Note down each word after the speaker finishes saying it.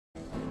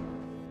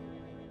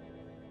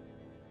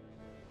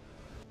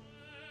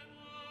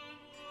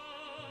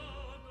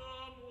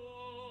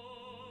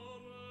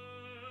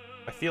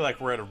I feel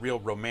like we're at a real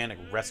romantic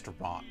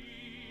restaurant.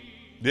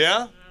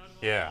 Yeah?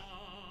 Yeah.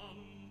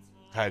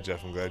 Hi,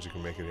 Jeff. I'm glad you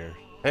can make it here.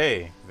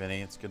 Hey,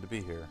 Vinny, it's good to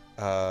be here.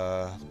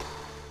 I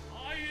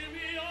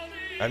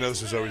know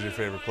this was always your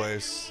favorite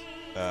place,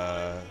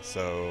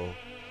 so...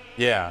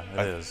 Yeah,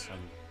 it is. I'm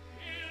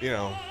You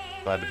know...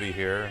 glad to be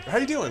here. How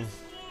you doing?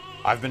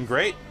 I've been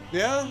great.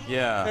 Yeah?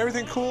 Yeah.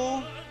 Everything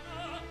cool?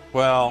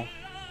 Well,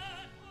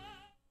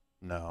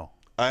 no.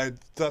 I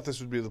thought this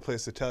would be the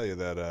place to tell you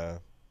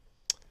that,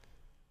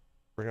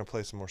 we're gonna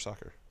play some more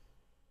soccer.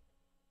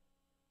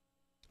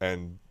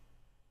 And...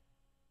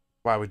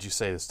 Why would you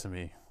say this to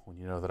me when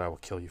you know that I will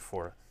kill you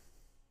for it?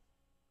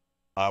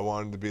 I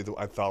wanted to be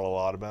I thought a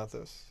lot about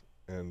this,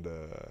 and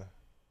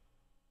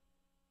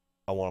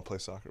I want to play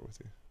soccer with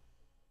you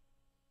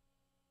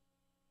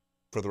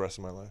for the rest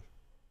of my life.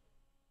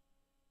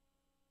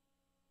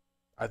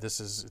 This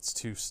is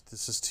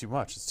too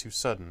much. It's too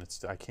sudden.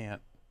 I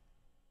can't.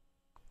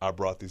 I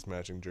brought these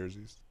matching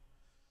jerseys.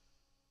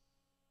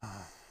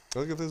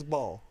 Look at this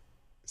ball.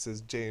 It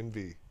says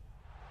J&V.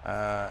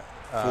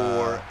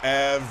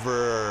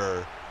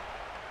 Forever.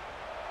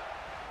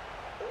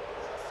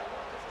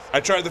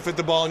 I tried to fit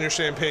the ball in your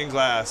champagne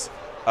glass,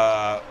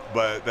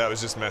 but that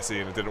was just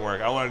messy and it didn't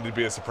work. I wanted it to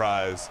be a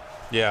surprise.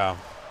 Yeah.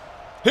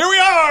 Here we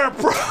are,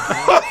 Pro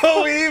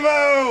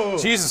Evo!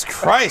 Jesus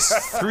Christ!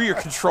 Through your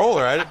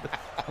controller.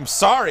 I'm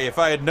sorry. If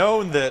I had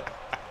known that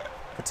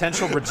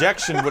potential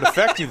rejection would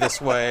affect you this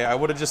way, I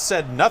would have just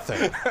said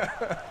nothing.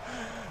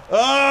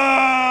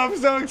 Oh, I'm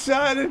so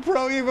excited.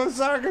 Pro Evo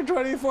Soccer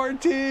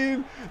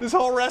 2014. This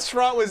whole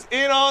restaurant was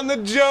in on the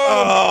joke.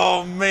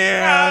 Oh,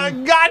 man. I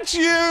got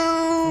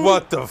you.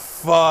 What the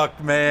fuck,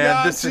 man?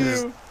 Got This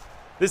you.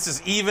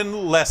 is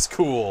even less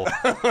cool.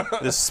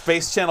 This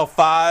Space Channel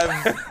 5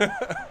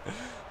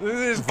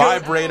 This is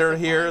vibrator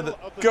here.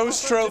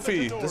 Ghost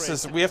Trophy. This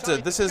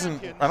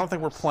isn't, I don't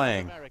think we're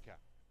playing.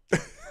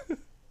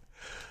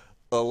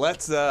 Well,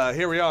 let's,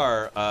 here we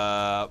are.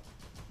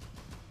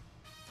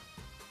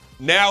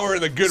 Now we're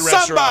in the good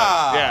restaurant.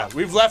 Samba! Yeah,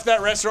 we've left that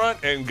restaurant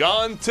and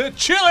gone to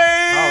Chili's.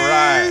 All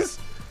right.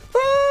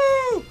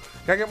 Woo!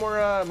 Can I get more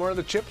of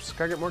the chips?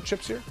 Can I get more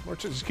chips here? More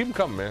chips. Just keep them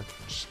coming, man.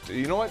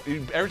 You know what?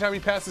 Every time you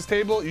pass this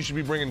table, you should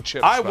be bringing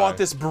chips. I want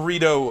this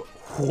burrito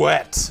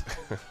wet.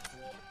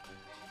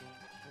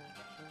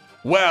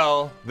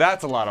 Well,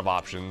 that's a lot of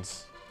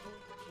options.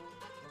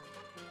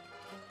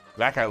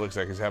 That guy looks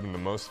like he's having the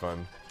most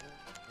fun.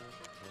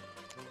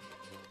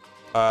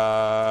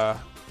 How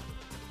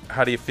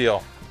do you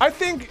feel? I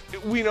think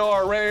we know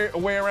our way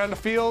around the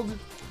field.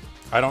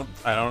 I don't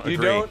agree. You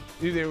don't?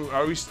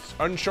 Are we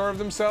unsure of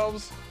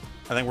themselves?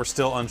 I think we're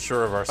still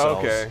unsure of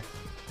ourselves. Okay.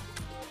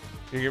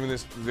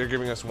 They're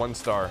giving us 1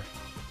 star.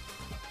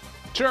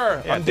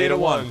 Sure, Yeah, on data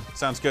 1.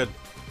 Sounds good.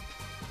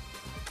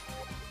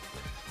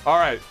 All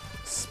right,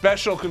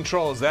 special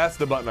controls. That's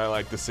the button I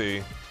like to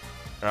see.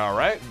 All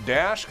right,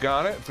 dash,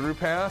 got it. Through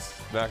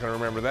pass, not gonna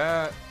remember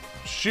that.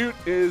 Shoot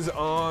is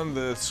on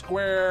the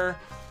square.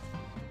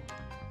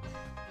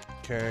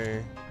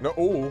 Okay. No.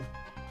 Ooh.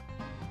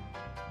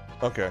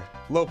 Okay.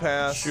 Low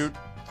pass. Shoot,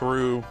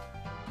 through,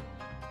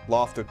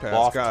 Lofted pass.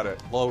 loft, Got it.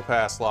 low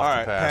pass, lofted All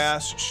right.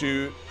 pass. Pass,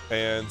 shoot,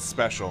 and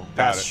special.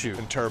 Got Pass, it. shoot.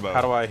 And turbo.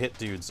 How do I hit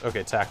dudes?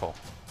 Okay, tackle.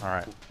 All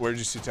right. Where did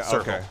you see? Circle.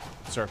 Okay.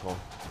 Circle.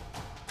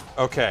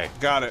 Okay.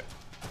 Got it.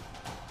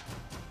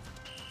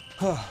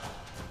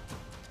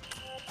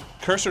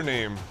 Cursor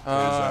name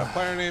is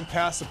player name,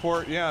 pass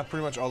support. Yeah,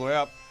 pretty much all the way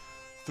up.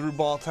 Through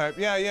ball type.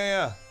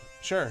 Yeah.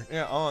 Sure.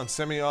 Yeah, on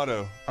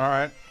semi-auto. All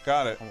right.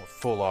 Got it.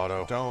 Full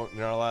auto.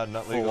 You're not allowed.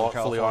 Not legal in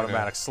Fully California.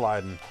 automatic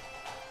sliding.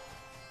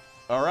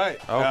 All right.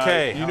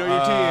 Okay. You know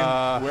your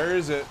team. Where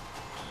is it?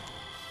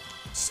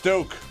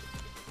 Stoke.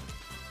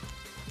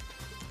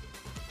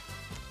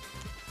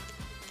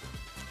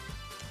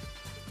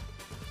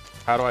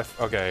 How do I?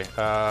 Okay.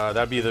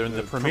 That'd be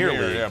the Premier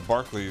League. Yeah,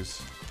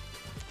 Barclays.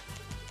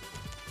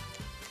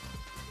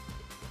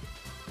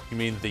 You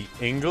mean the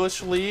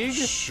English League?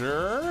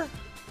 Sure.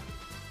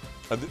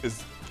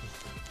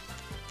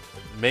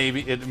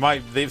 Maybe it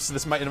might.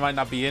 It might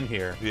not be in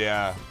here.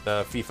 Yeah.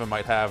 The FIFA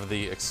might have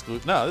the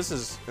exclude. No, this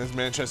is. It's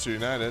Manchester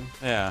United.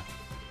 Yeah.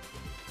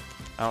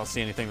 I don't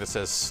see anything that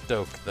says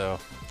Stoke though.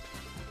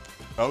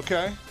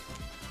 Okay.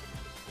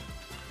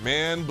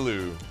 Man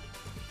Blue.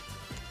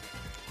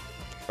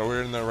 Are we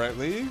in the right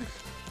league?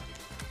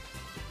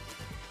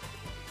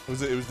 It was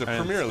the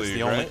Premier It's League,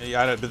 the right?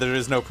 only, but there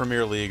is no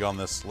Premier League on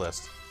this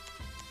list.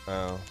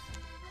 Oh.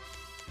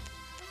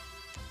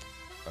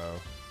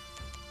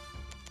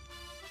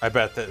 I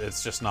bet that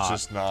it's just not,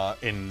 Just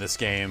not. in this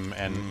game,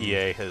 and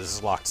EA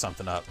has locked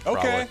something up.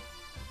 Okay. Probably.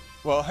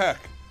 Well, heck.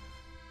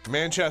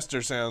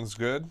 Manchester sounds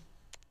good.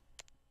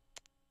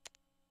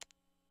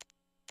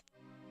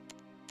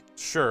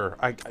 Sure.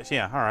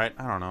 Yeah. All right.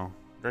 I don't know.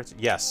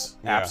 Yes.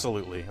 Yeah.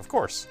 Absolutely. Of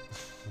course.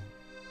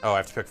 Oh, I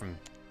have to pick from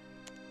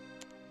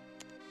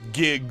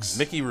Giggs.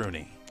 Mickey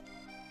Rooney.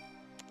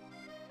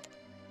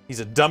 He's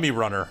a dummy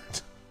runner.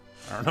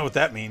 I don't know what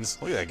that means.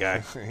 Look at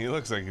that guy. He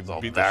looks like he'd all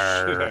beat the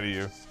there. shit out of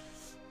you.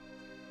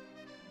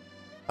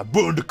 I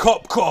burned a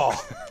cop car.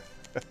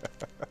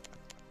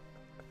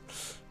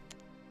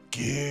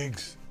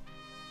 Giggs.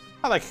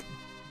 I like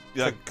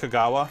You like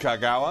Kagawa.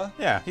 Kagawa?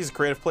 Yeah, he's a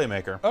creative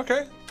playmaker.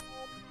 Okay.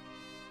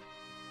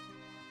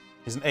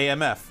 He's an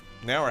AMF.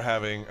 Now we're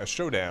having a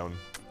showdown.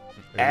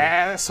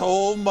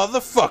 Asshole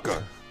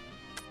motherfucker.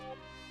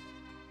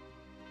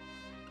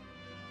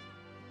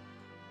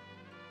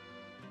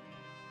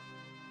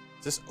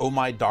 Is this Oh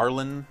My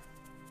Darlin'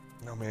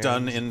 No, man.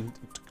 done in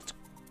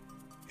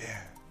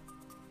Yeah.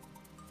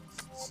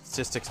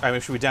 statistics? I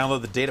mean, should we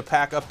download the data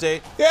pack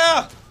update?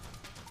 Yeah!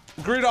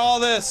 Agree to all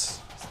this.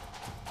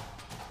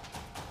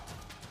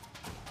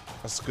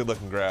 That's good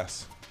looking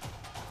grass.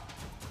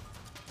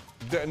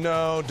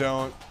 No,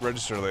 don't.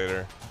 Register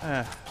later.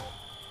 Eh.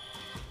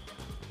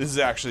 This is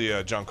actually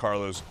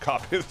Giancarlo's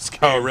copy of this game.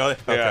 Oh, really?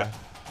 Yeah. Okay.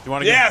 Do you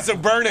want to Yeah, so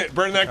burn it.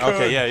 Burn that code.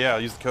 Okay, yeah,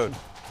 use the code.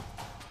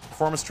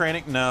 Performance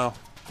training? No.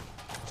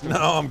 No,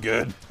 I'm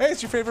good. Hey,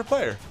 it's your favorite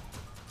player.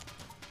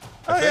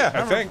 Oh, yeah.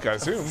 I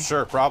assume.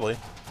 Sure, probably.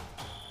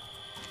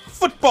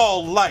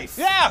 Football life.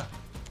 Yeah!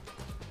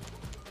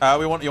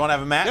 You want to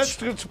have a match? That's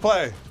good to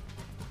play.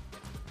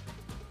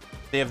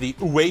 They have the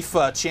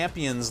UEFA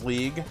Champions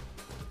League.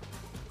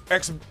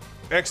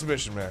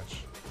 Exhibition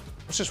match.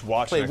 Let's just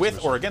watch Play an with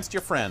exhibition. or against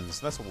your friends.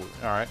 That's what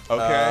all right.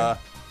 Okay.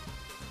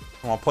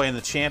 You want to play in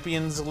the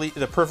Champions League,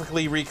 the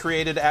perfectly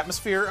recreated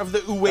atmosphere of the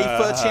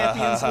UEFA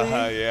Champions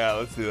League? Yeah,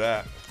 let's do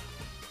that.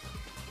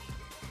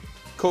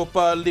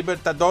 Copa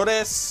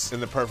Libertadores. In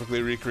the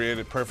perfectly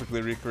recreated.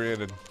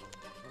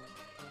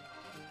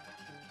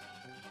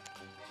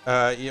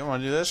 You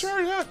want to do this?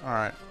 Sure, yeah. All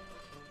right.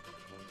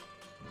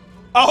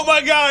 Oh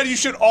my god, you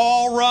should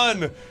all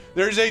run!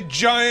 There's a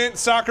giant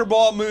soccer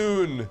ball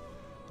moon.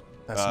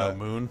 That's no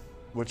moon.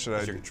 What should I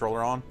Is your do?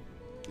 controller on?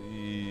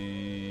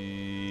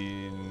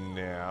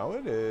 Now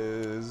it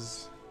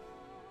is.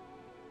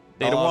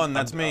 Data 1,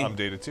 that's me. I'm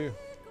data 2.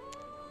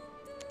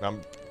 Okay,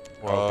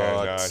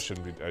 What? no, I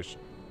shouldn't be. I should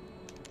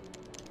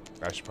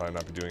probably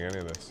not be doing any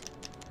of this.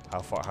 How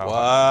far?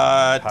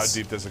 What? How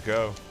deep does it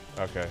go?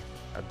 Okay.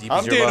 How deep I'm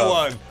is your data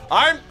love? 1.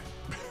 I'm.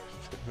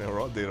 No,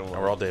 we're all data 1.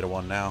 We're all data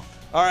 1 now.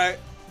 All right.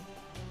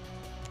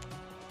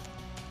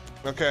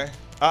 Okay.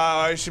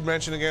 I should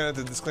mention again at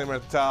the disclaimer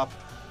at the top.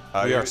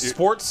 We are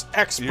sports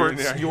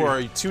experts. you're- You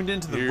are tuned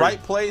into the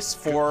right place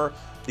for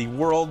the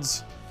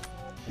world's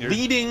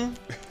leading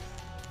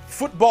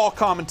football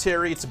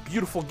commentary. It's a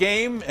beautiful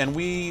game, and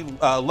we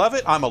love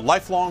it. I'm a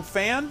lifelong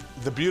fan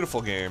The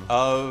beautiful game.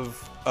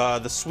 of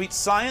the sweet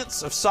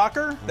science of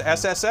soccer, the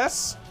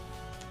SSS,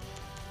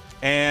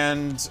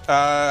 and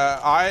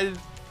I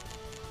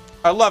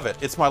love it.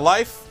 It's my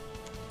life.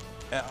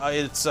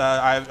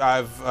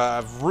 I've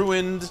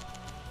ruined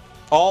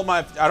all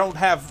my. I don't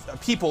have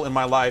people in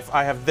my life.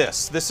 I have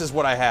this. This is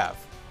what I have.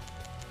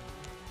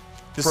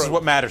 This is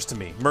what matters to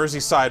me.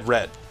 Merseyside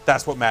Red.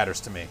 That's what matters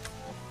to me.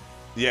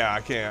 Yeah,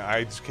 I can't.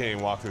 I just can't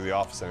even walk through the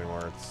office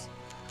anymore. It's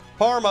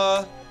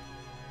Parma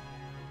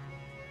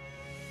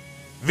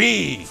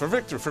V for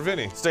Victor, for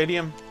Vinny.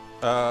 Stadium.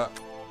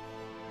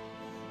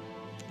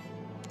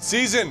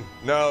 Season.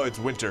 No, it's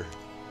winter.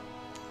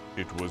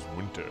 It was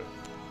winter.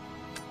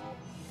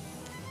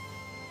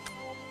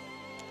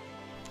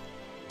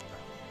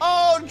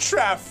 Old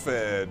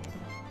Trafford.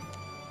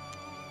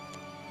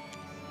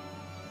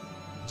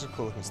 These are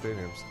cool looking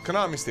stadiums.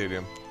 Konami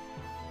Stadium.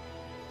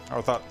 I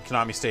thought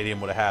Konami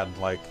Stadium would have had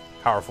like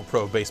powerful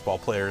pro baseball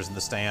players in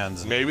the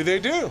stands. Maybe they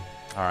do.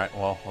 All right,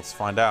 well, let's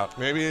find out.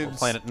 Maybe We're it's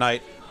playing at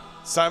night.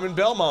 Simon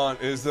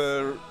Belmont is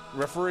the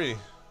referee.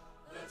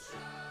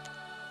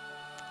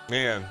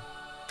 Man.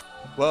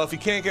 Well, if you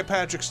can't get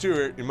Patrick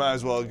Stewart, you might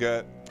as well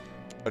get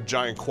a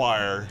giant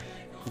choir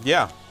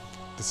Yeah,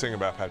 to sing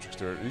about Patrick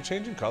Stewart. Are you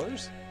changing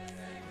colors?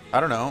 I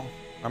don't know.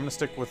 I'm gonna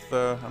stick with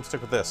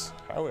this.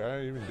 How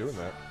are you even doing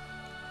that?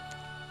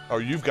 Oh,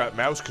 you've got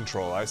mouse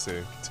control. I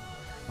see.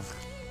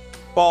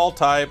 Ball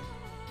type.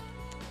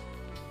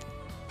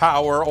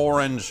 Power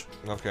orange.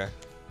 Okay.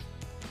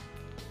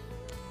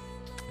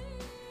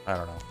 I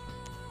don't know.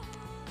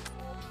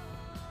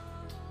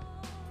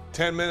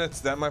 10 minutes.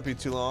 That might be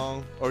too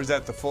long. Or is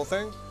that the full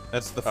thing?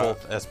 That's the full.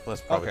 That's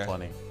probably okay.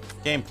 plenty.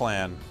 Game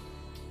plan.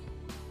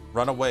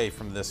 Run away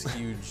from this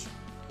huge.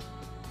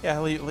 Yeah,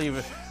 leave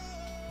it.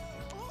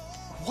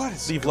 What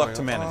is Leave going luck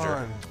to manager.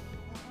 on?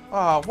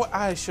 Oh, what?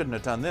 I shouldn't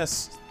have done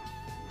this.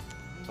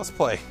 Let's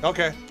play.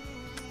 Okay.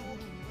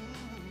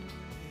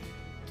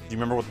 Do you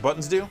remember what the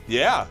buttons do?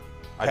 Yeah.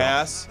 I don't.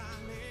 Pass.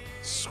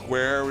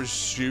 Square was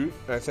shoot,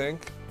 I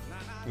think.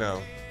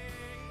 No.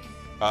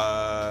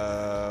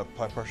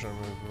 Apply pressure.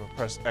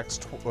 Press X.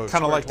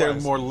 Kind of like their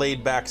more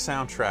laid-back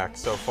soundtrack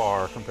so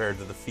far compared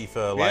to the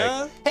FIFA. Like,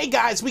 Yeah? hey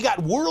guys, we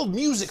got world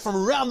music from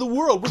around the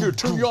world. We're gonna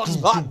turn you on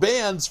some hot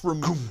bands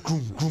from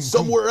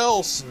somewhere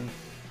else. And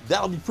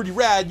that'll be pretty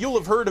rad. You'll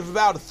have heard of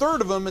about a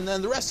third of them, and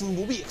then the rest of them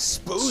will be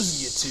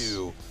exposing you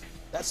to.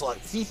 That's like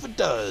FIFA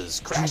does.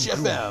 Crash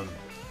FM.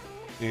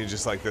 You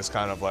just like this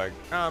kind of like,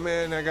 oh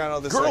man, I got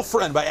all this.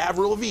 Girlfriend by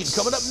Avril Lavigne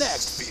coming up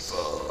next.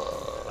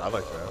 FIFA. I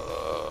like that.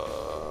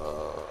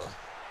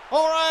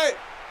 All right.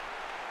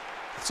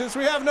 Since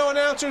we have no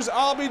announcers,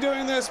 I'll be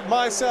doing this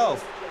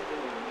myself.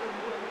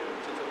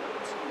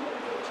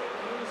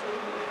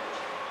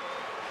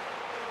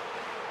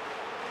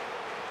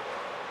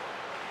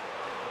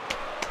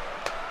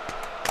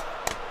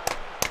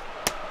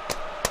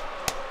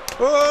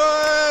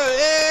 Oh,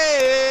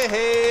 hey,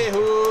 hey,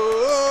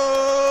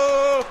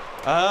 oh,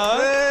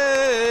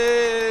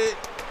 hey.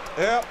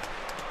 Yep.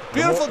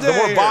 Beautiful day. The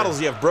more here. bottles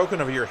you have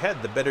broken over your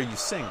head, the better you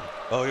sing.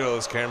 Oh, look at all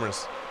those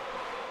cameras.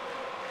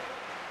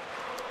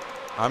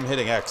 I'm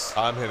hitting X.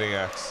 I'm hitting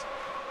X.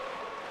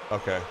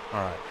 Okay. All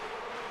right.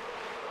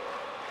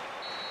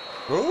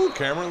 Ooh,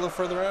 camera a little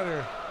further out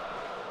here.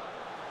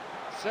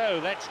 So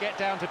let's get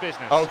down to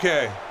business.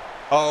 Okay.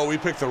 Oh, we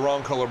picked the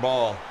wrong color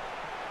ball.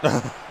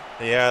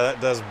 Yeah, that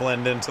does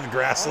blend into the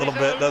grass a little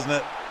bit, doesn't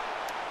it?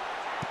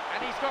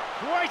 And he's got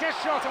quite a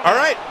shot on All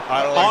right.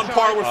 I don't On like-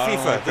 par with I don't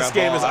FIFA. like This that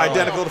game ball. is I don't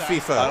identical like to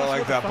that. FIFA. I don't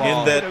like that ball.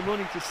 In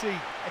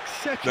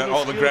that- That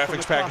all the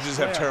graphics packages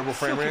have terrible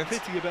frame rates.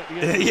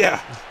 Yeah.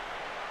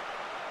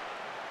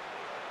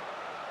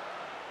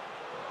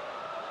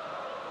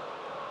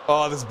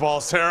 Oh, this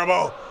ball's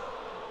terrible.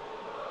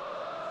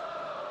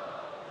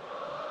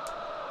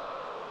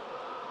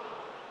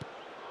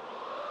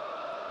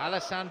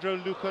 Alessandro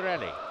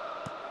Lucarelli.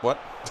 What?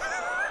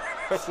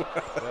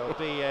 There'll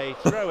be a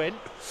throw-in.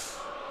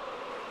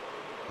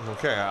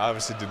 Okay, I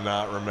obviously did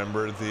not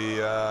remember the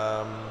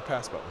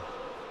pass button.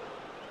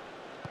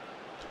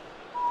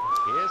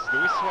 Here's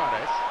Luis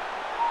Suarez.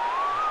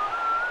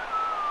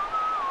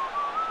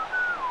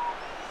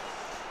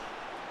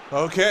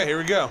 Okay, here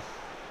we go.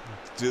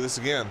 Let's do this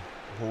again.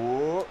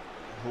 Whoa,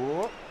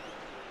 whoa.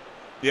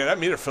 Yeah, that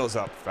meter fills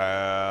up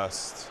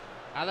fast.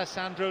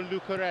 Alessandro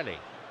Lucarelli.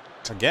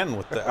 Again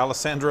with the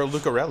Alessandro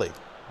Lucarelli.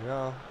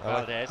 Yeah,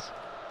 Valdez.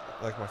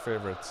 I like my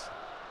favorites.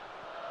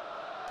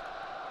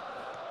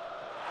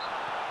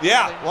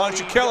 Yeah, why don't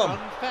you kill him?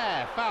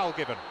 Unfair. Foul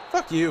given.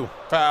 Fuck you.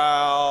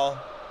 Foul.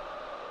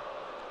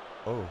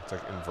 Oh, it's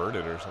like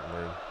inverted or something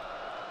weird.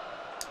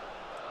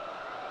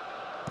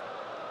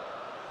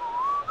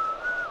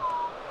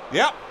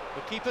 Yep.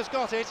 The keeper's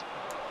got it.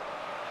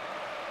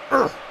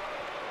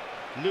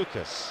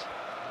 Lucas.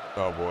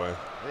 Oh boy.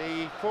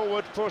 The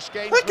forward push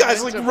gains That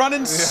guy's like momentum.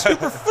 running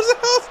super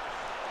fast.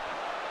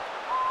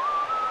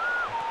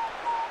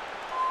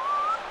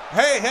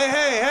 Hey, hey,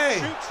 hey, hey.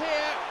 Shoots here.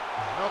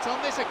 Not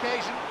on this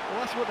occasion. Well,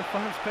 that's what the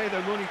fans pay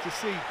their money to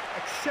see.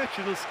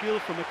 Exceptional skill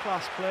from a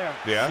class player.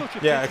 Yeah?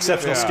 Such a Yeah, pity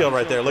exceptional that- skill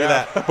right there. Look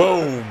at that.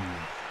 Boom.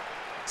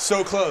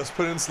 So close.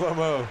 Put it in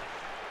slow-mo.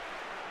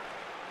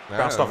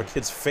 Bounced off a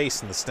kid's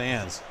face in the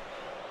stands.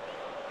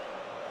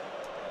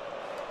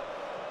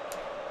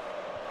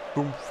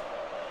 Boom.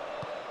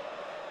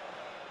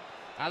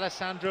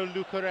 Alessandro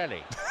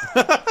Lucarelli.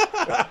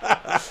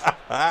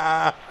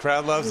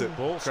 Crowd loves it.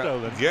 Ball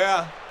stolen.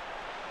 Yeah.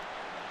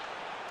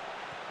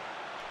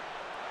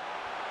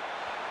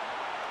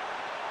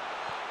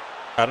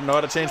 I don't know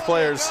how to change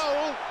players.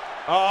 Goal.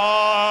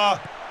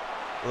 Ah.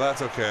 Well,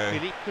 that's okay.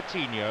 Philippe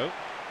Coutinho.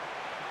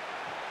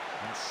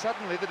 And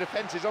suddenly the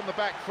defence is on the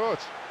back foot.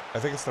 I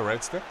think it's the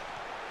right stick.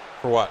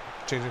 For what?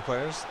 Changing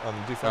players on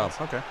defense.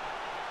 Oh, okay.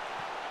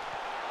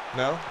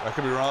 No, I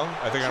could be wrong.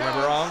 I think I might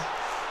be wrong.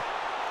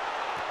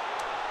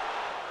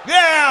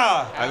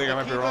 Yeah! I think I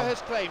might be The keeper wrong.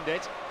 has claimed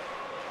it.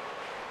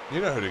 You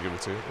know who to give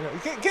it to.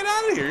 Get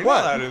out of here. You're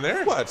What? not allowed in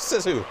there. What?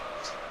 Says who?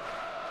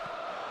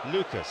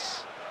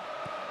 Lucas.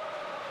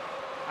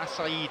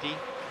 Asaidi.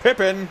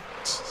 Pippin.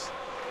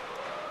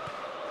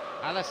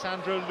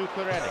 Alessandro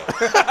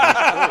Lucarelli.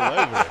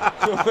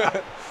 All over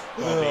it.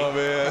 Oh,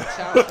 man.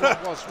 Sounds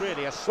like was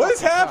really a What is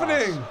sloppy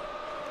happening? pass.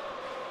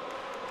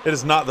 It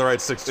is not the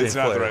right 16 It's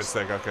not players. the right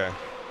stick. Okay.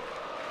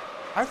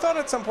 I thought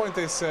at some point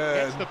they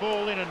said. Gets the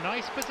ball in a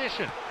nice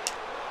position.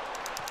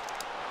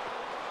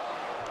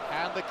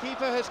 And the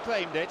keeper has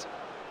claimed it.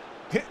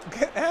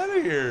 Get out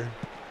of here.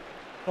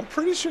 I'm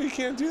pretty sure you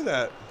can't do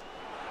that.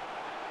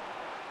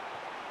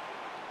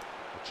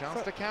 A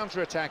chance to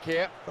counter-attack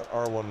here.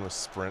 R1 was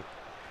sprint.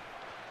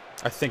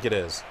 I think it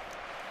is.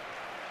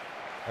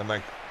 And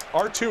like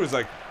R2 is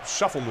like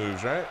shuffle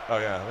moves, right? Oh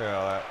yeah,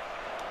 all that.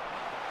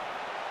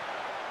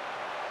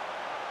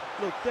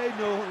 Look, they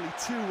know only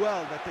too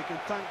well that they can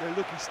thank their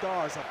lucky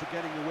stars after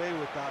getting away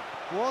with that.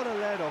 What a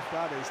let-off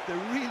that is. They're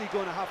really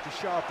going to have to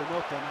sharpen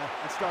up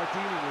and start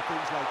dealing with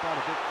things like that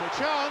a bit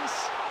quicker. Chance.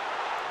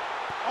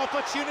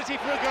 Opportunity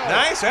for a goal.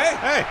 Nice, hey.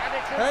 Hey. And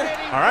it's a Hey.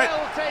 really All right.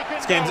 well-taken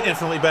This game's goal.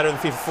 infinitely better than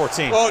FIFA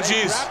 14. Oh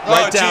jeez.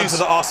 Right Oh, down jeez. to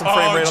the awesome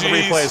frame rate on the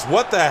jeez. replays.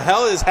 What the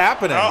hell is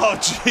happening? Oh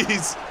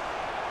jeez.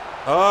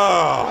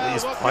 Oh, Well,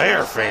 these what can player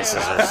you say faces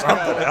about are that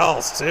something goal?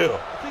 else, too.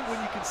 I think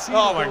when you can see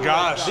Oh the my goal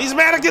gosh. like that, These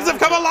mannequins have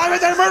come alive and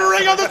they're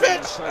murdering on the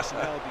pitch.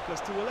 personnel, because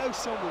to allow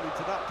someone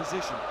into that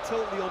position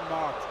totally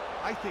unmarked,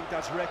 I think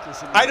that's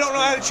reckless. I don't know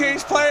how to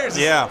change players.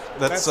 Yeah,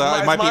 that's it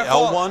might be my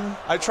fault. L1.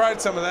 I tried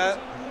some of that.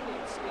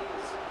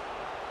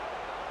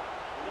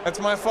 That's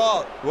my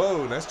fault.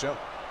 Whoa, nice jump.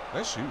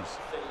 Nice shoes.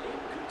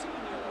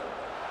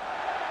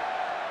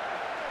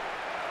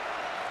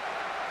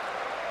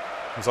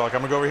 It's like,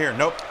 I'm going to go over here.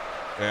 Nope.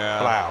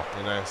 Yeah. Wow.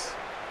 You're nice.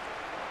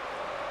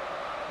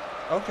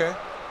 Okay.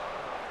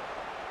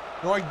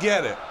 No, I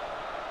get it.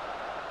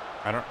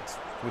 I don't. Can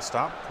we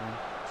stop? Can we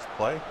just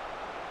play?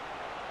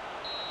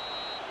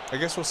 I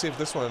guess we'll see if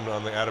this one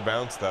on the out of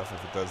bounds stuff,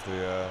 if it does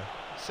the.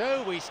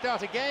 So we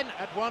start again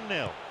at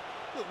 1-0.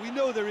 Look, we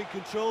know they're in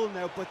control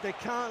now, but they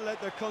can't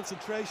let their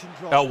concentration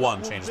drop.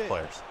 L1 changes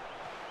players.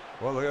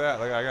 Well, look at that.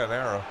 Look, I got an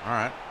arrow. All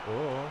right.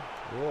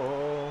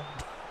 Whoa.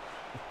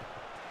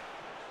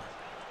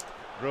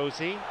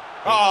 Rosie.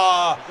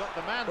 Ah! Got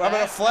the man How about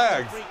there. a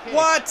flag?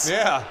 What?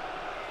 Yeah.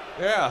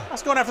 Yeah. I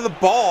was going after the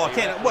ball. I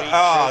can't. What?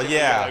 Oh,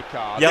 yeah.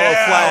 Yellow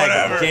Yeah, flag.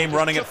 whatever. Game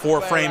running at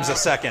 4 frames a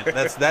second.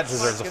 That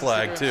deserves a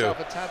flag, too.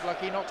 A tad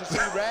lucky not to see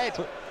red.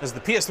 This is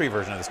the PS3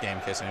 version of this game,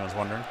 in case anyone's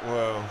wondering.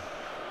 Whoa.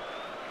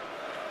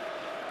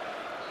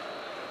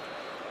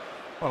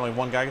 Well, only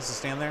one guy gets to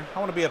stand there. I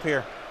want to be up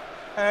here.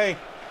 Hey.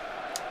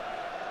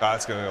 Ah,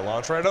 it's going to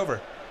launch right over.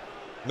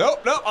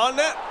 Nope, on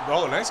net.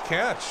 Oh, nice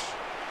catch.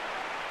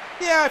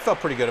 Yeah, I felt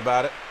pretty good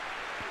about it.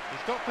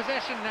 He's got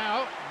possession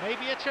now.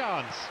 Maybe a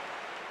chance.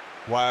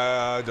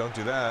 Why, don't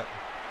do that.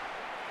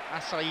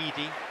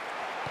 Asaidi.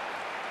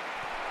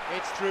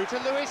 It's through to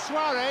Luis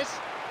Suarez.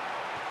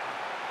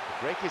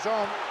 The break is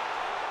on.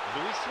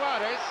 Luis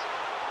Suarez.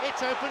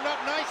 It's opened up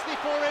nicely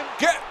for him.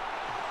 Get!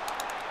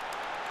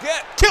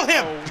 Kill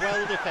him! Oh,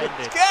 well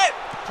defended. Get!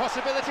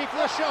 Possibility for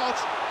a shot.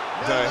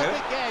 No Did I hit luck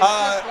it? again,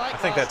 just like I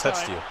think that last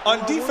touched time. you. On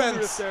I wonder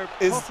defense, if their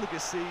is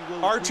profligacy will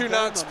R2 be down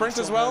not on sprint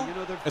them as well? somehow. You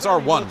know, they're It's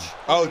very R1. much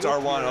Oh, it's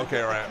up R1. here.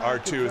 Okay, right. They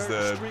can't R2 is convert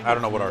the- string I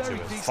don't know what of R2 very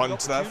is. decent Fun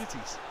stuff?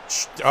 opportunities.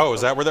 Oh,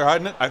 is that where they're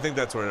hiding it? I think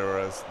that's where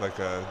it was, like,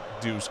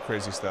 Deuce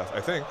crazy stuff. I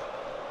think.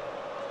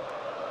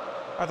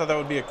 I thought that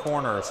would be a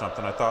corner or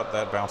something. I thought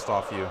that bounced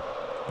off you.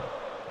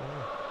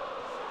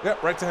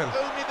 Yep, right to him.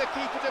 Only the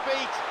keeper to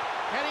beat.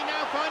 Can he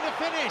now find a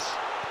finish?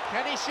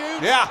 Can he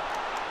shoot? Yeah.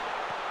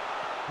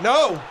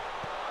 No.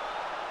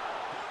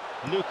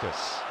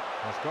 Lucas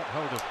has got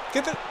hold of.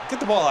 Get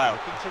the ball out.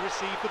 Looking to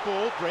receive the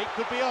ball. Break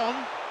could be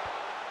on.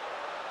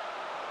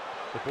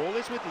 The ball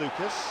is with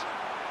Lucas.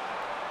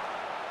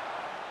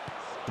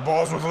 The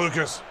ball's with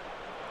Lucas.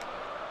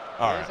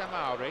 All Here's right.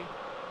 Amari.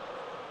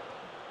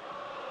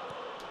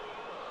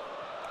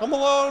 I'm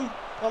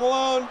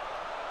alone.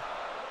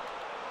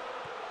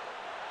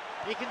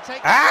 He can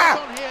take Ah! the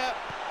shot on here.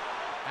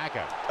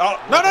 Agger. Oh,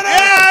 No!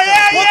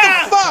 Yeah!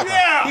 What the fuck?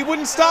 Yeah! He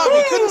wouldn't stop.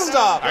 He couldn't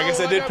stop. I guess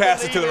I Oh, I did don't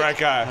pass it to the believe right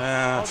guy.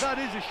 Oh, that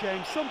is a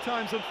shame.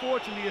 Sometimes,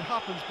 unfortunately, it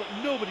happens, but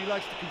nobody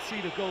likes to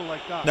concede a goal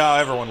like that. No,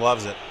 everyone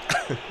loves it.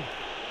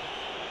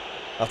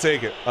 I'll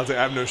take it. I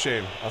have no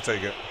shame. I'll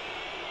take it.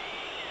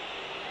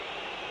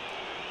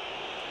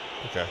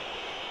 Okay.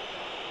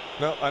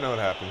 No, I know what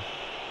happened.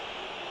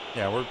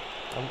 Yeah,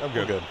 I'm good.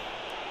 we're good.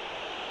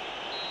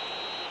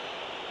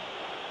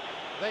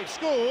 They've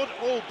scored,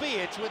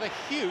 albeit with a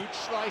huge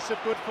slice of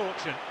good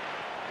fortune.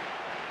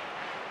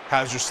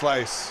 How's your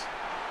slice?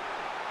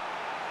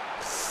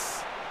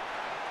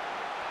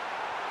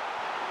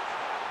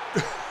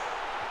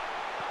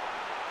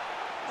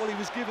 Well, he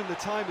was given the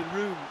time and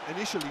room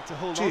initially to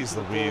hold on Jeez to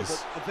the Louise.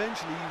 ball, but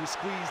eventually he was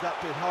squeezed that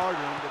bit harder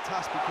and the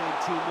task became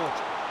too much.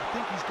 I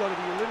think he's got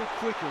to be a little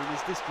quicker in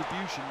his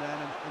distribution then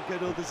and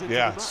get others into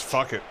Yeah, the match.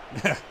 fuck it.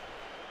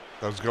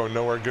 That was going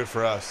nowhere good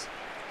for us.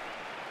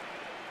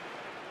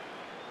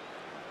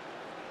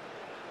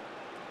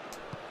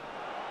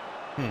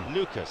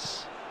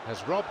 Lucas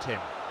has robbed him.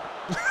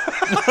 And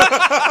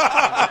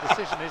the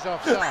decision is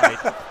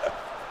offside.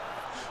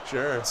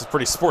 Sure. This is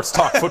pretty sports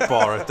talk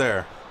football right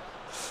there.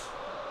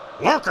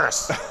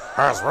 Lucas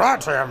has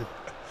robbed him.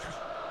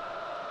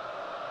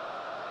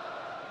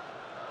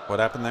 What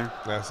happened there?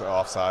 That's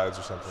offsides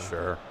or something.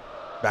 Sure.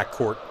 Back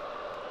court.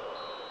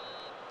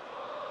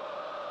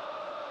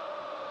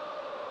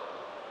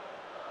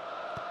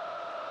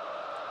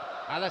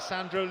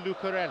 Alessandro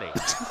Lucarelli.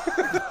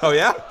 Oh,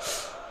 yeah?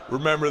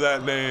 Remember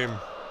that name.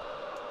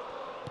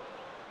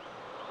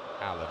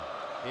 Allen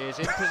is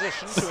in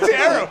position to The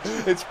arrow.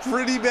 intercept. It's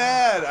pretty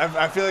bad.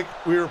 I feel like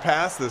we were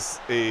past this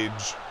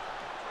age.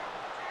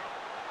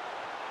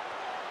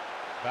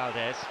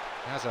 Valdez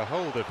has a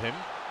hold of him.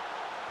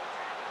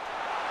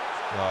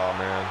 Oh,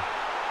 man.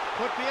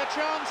 Could be a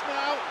chance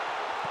now.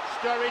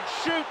 Sturridge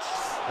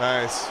shoots.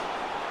 Nice.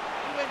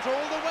 He went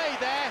all the way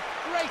there.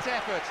 Great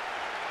effort.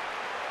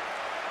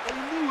 Well,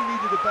 he knew he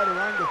needed a better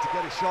angle to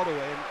get a shot away,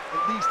 and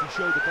at least he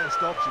showed the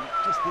best option.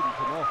 Just didn't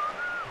come off.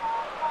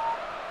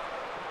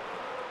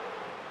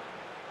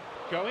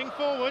 Going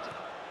forward.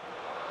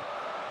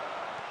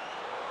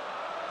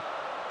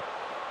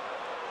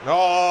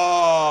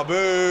 Oh,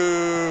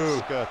 boo.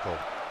 Skirtle.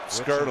 With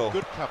some Skirtle.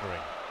 Good covering.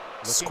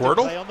 Looking Squirtle?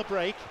 to play on the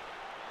break.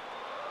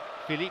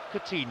 Philippe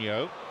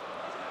Coutinho.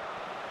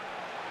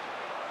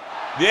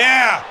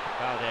 Yeah.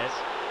 Valdez.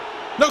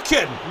 No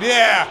kidding.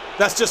 Yeah.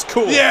 That's just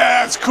cool.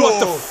 Yeah, it's cool. What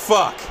the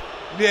fuck?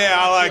 Yeah,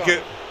 I like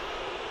it.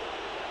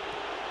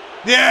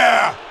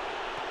 Yeah.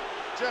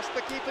 Just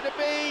the keeper to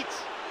beat.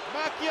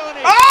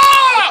 Marchioni.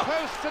 Ah! The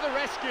post to the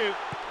rescue.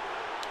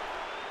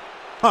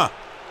 Huh.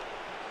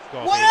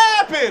 Got What in.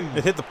 happened?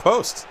 It hit the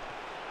post.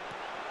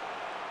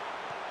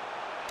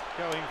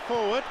 Going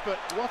forward, but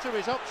what are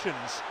his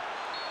options?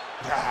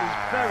 That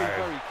was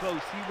very, very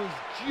close.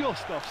 He was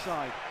just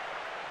offside.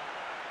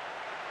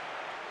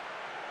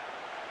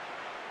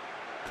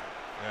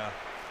 Yeah.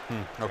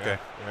 Okay.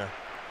 Yeah.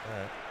 All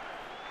right.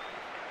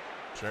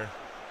 Sure.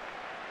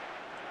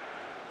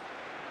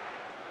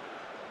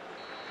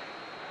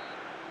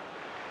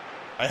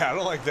 I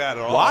don't like that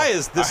at all. Why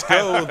is this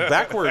go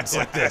backwards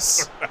like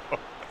this?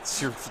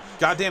 It's your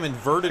goddamn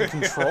inverted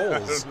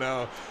controls.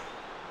 No.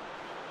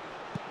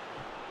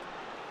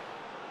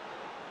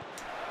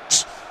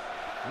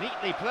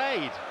 Neatly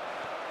played.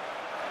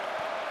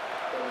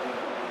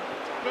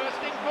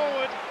 Bursting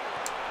forward.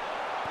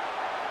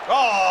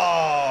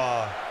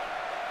 Oh!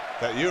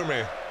 That you or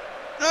me?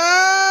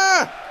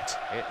 Ah!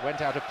 It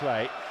went out of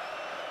play.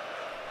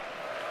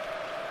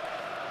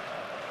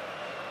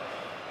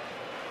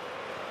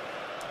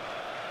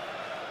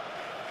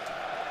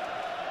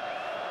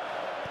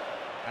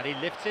 And he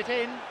lifts it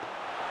in.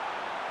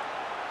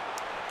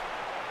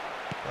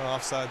 Oh,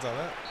 offsides on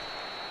that.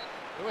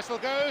 The whistle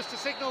goes to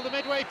signal the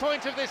midway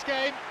point of this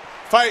game.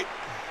 Fight!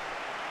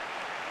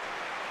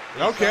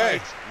 These Okay.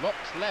 sides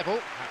locked level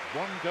at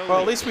 1 goal. Well,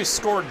 at each. least we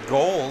scored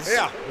goals.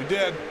 Yeah, we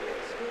did.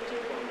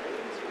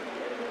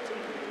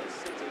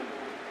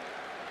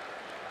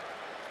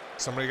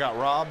 Somebody got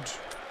robbed.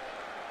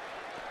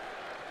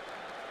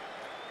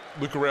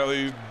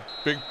 Lucarelli,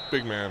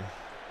 big man.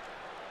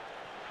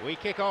 We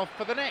kick off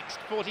for the next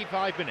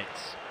 45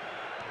 minutes.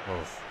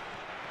 Oof.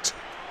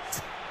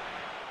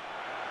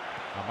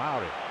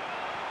 Amari.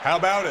 How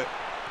about it?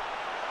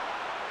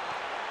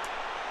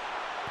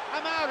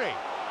 Amari.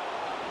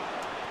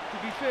 To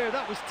be fair,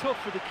 that was tough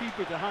for the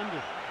keeper to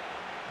handle.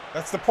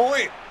 That's the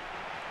point.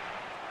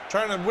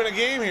 Trying to win a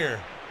game here.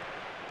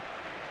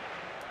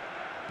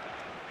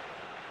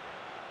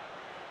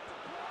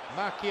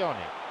 Marchioni.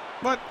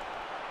 What?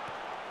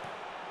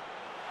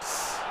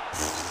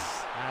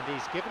 And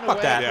he's given Fuck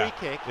away that. a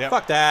free kick. Yep.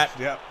 Fuck that.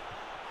 Yep.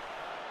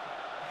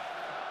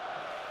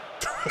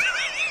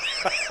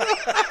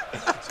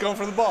 It's going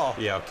for the ball.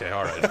 Yeah, okay,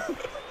 all right.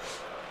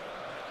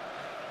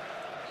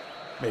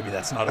 Maybe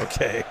that's not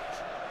okay.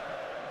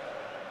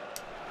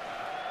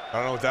 I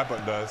don't know what that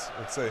button does.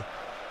 Let's see.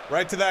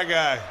 Right to that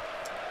guy.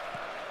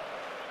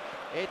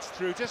 It's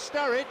through to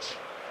Sturridge.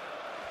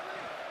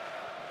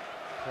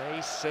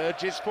 Play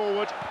surges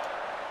forward.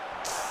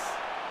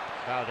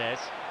 Valdez.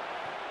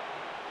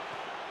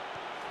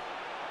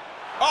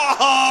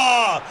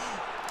 Oh!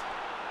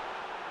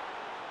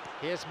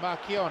 Here's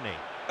Marchioni.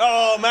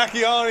 Oh,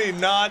 Macchioni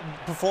not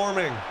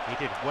performing. He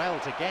did well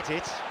to get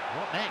it.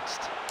 What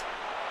next?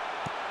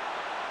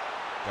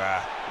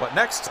 Ah, What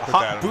next? put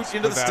Hot that- boot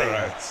into put the that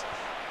stands. right.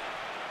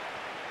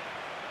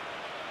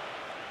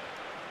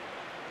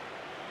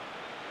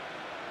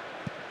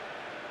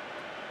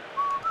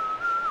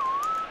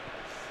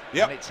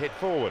 Yep. And it's hit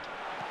forward.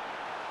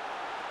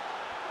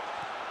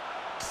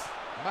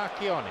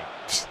 Marchioni.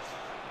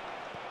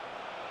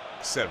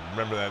 Said,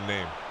 remember that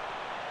name.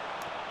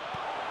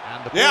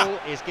 And the Yeah. ball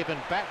is given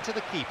back to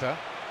the keeper.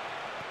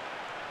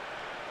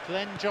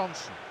 Glenn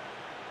Johnson.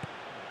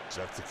 Is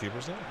that the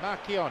keeper's name?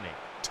 Marchioni.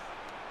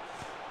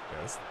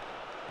 Yeah, this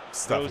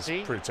stuff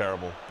Rosie. is pretty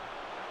terrible.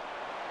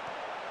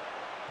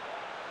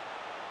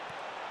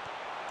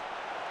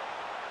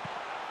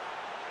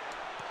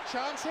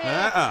 Chance here.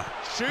 Uh-uh.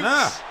 Shoots.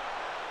 Nah.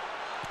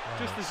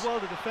 Just as well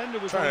the defender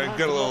was on Trying hand to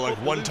get a to little mop like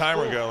up the loose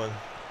one-timer ball. going.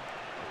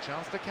 A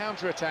chance to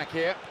counter-attack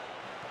here.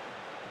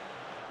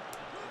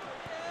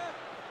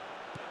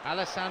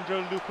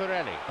 Alessandro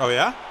Lucarelli. Oh,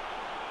 yeah?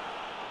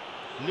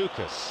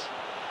 Lucas.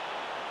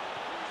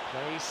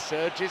 Play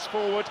surges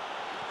forward.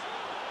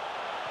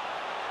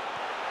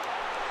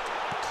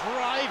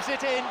 Drives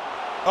it in.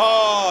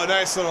 Oh,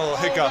 nice little Oh,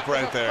 hiccup that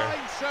was right a there.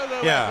 fine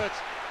solo Yeah. effort.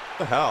 What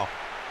the hell?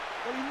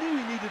 Well, he knew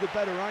he needed a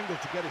better angle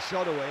to get a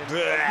shot away. And at least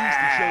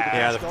he showed the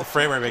Yeah, best the option.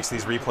 frame rate makes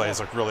these replays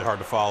look really hard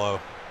to follow.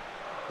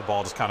 The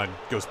ball just kind of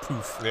goes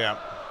poof. Yeah.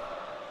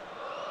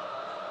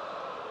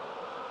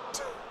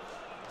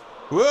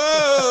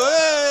 Whoa!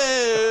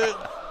 Hey!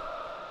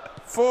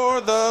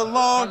 For the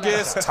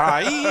longest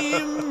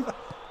time.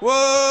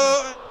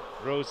 Whoa!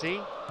 Rosie.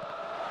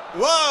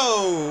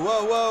 Whoa!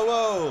 Whoa! Whoa!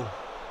 Whoa!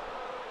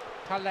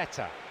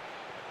 Paletta.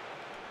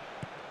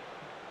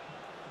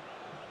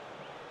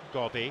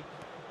 Gobby.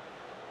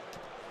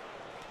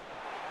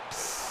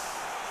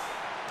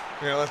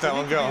 You're gonna let They that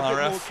need one to go, be a huh, bit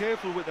more ref?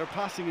 careful with their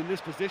passing in this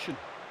position.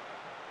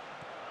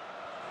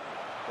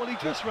 Well, he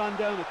just ran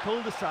down a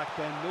cul-de-sac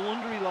then. No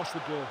wonder he lost the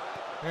ball.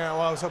 Yeah,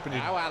 well, I was hoping you'd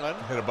Now Allen.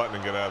 hit a button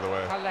and get out of the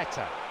way.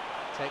 Paletta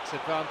takes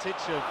advantage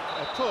of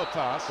a poor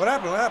pass. What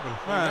happened? What happened?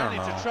 I Ran don't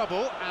into know.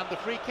 trouble, and the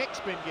free kick's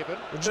been given.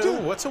 What'd you Ooh,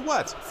 do? what's a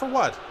what? For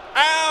what?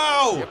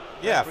 Ow!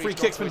 Yeah, Referee's free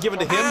got kick's to been his given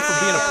to him front. for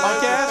being a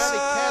punk ass. Fairly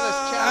careless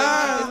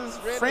challenge. He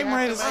didn't really Frame have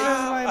rate to is make.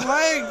 my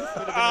leg. Could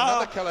have been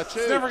another colour too.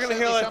 It's never gonna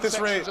heal Certainly at this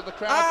some rate. sections of the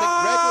crowd think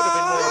red would have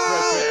been more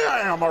appropriate. I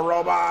am a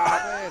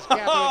robot. There's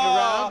gathering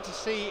around to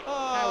see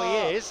how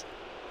he is.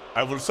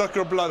 I will suck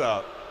your blood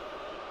out.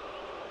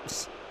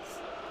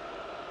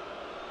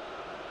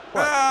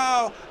 What?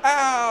 Ow!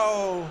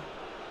 Ow!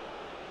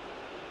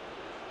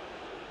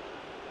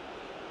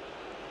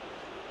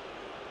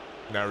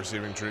 Now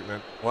receiving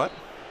treatment. What?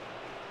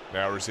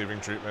 Now receiving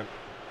treatment.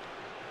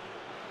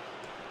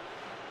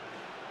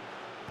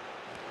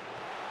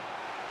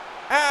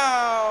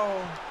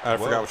 Ow! I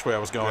Whoa. forgot which way I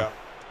was going. Yeah.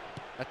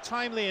 A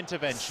timely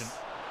intervention.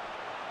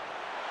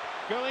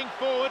 Going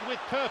forward with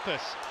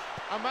purpose.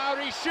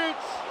 Amari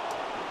shoots.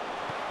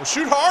 Well,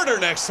 shoot harder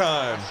next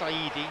time.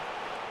 Saidi.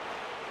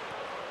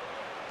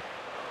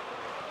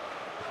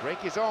 The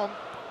break is on.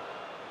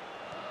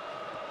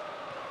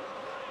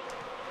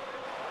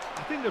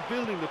 I think they're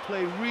building the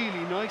play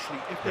really nicely.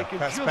 If they can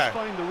pass it just back.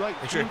 find the right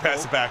Make sure you through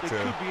pass ball, it back they to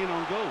him. could be in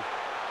on goal.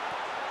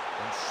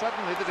 And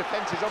suddenly the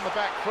defence is on the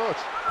back foot.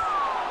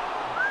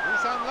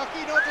 He's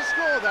unlucky not to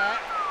score that.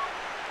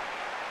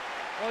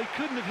 Oh, he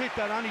couldn't have hit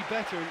that any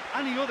better, and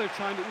any other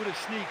time it would have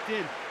sneaked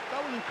in.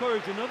 That will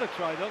encourage another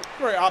try, though.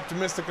 Very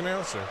optimistic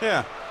announcer.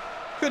 Yeah.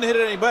 Couldn't hit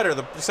it any better,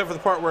 except for the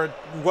part where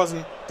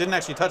it didn't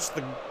actually touch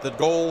the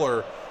goal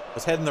or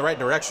was heading the right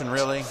direction,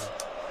 really.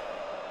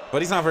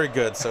 But he's not very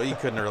good, so he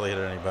couldn't really hit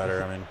it any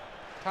better. I mean,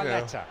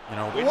 Paletta. you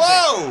know.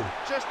 Whoa!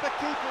 Just the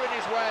keeper in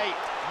his way.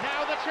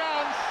 Now the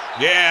chance.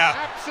 Yeah.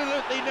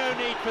 Absolutely no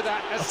need for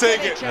that. I'll take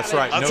it. That's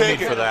right. I'll No take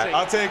need it. for that.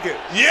 I'll take it.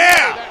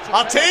 Yeah!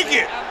 I'll take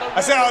it. I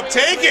said I'll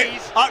take it.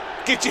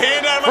 Get your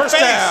hand out of my First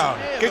face. down.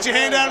 Get your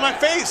hand out of my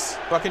face.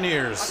 I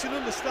Buccaneers. can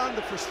understand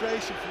the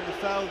frustration from the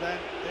foul then.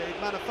 They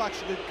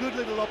manufactured a good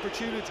little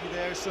opportunity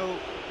there, so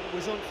it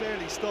was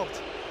unfairly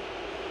stopped.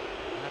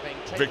 Having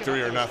taken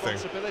Victory up or the nothing.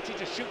 responsibility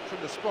to shoot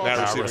from the spot. Now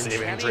Now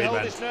receiving Can he treatment.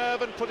 hold his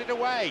nerve and put it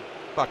away?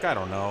 Fuck, I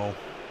don't know.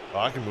 Oh,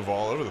 I can move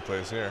all over the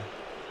place here.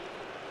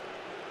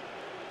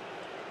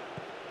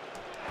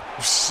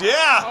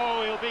 Yeah!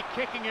 Oh, he'll be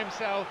kicking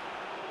himself.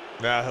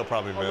 Nah, he'll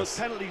probably Although miss.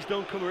 penalties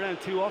don't come around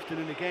too often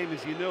in a game,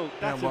 as you know.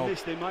 That's well- a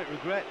miss they might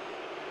regret.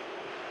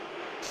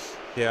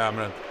 Yeah, I'm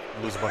going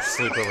to lose a bunch of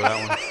sleep over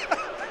that one.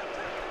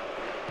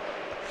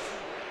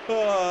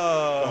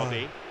 Oh.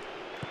 Bobby.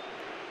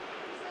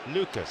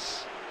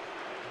 Lucas.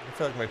 I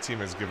feel like my team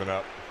has given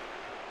up.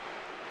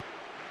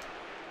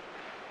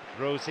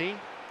 Rosie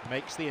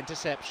makes the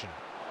interception.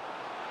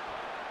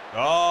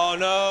 Oh,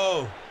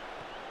 no!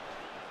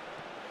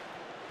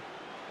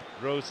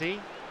 Rosie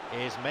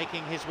is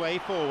making his way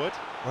forward.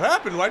 What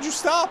happened? Why'd you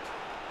stop?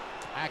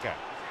 Aga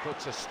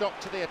puts a stop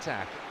to the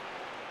attack.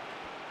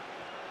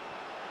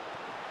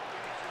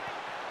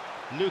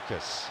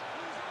 Lucas.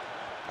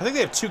 I think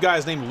they have two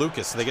guys named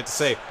Lucas, so they get to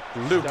say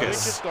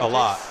Lucas Sturridge has a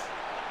lot. got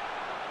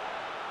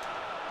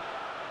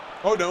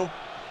Oh, no. it.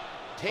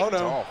 Ticked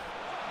no. off.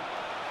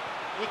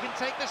 He can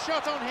take the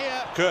shot on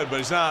here. Good, but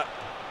he's not.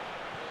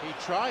 He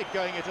tried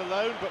going it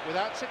alone, but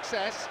without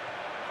success.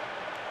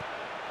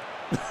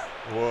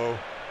 Whoa.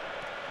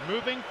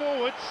 Moving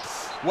forwards.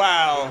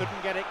 Wow.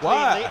 Couldn't get it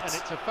cleanly, What? and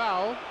it's a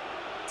foul.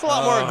 It's a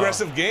lot more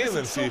aggressive game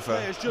than Some FIFA.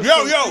 players just Yo,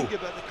 don't yo! think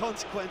about the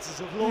consequences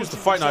of Use the launching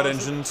Fight Night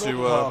themselves engine into to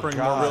trouble. Oh, bring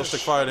more gosh. realistic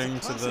fighting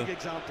It's a to classic the...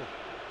 example.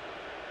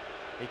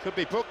 He could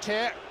be booked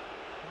here.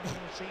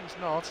 Seems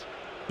not.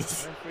 The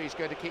referee's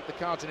going to keep the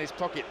cards in his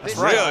pocket this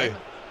right. time. Really?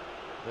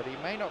 But he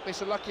may not be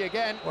so lucky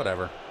again.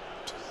 Whatever.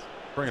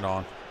 Bring it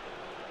on.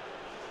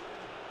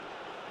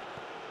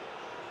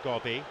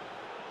 Gobby.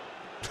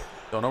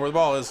 Don't know where the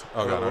ball is.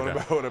 Oh, God, okay.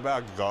 What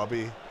about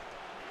Gobby?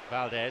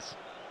 Valdez.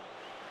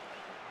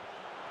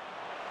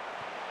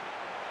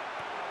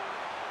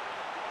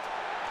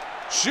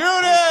 Shoot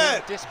He's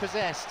it! been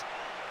dispossessed.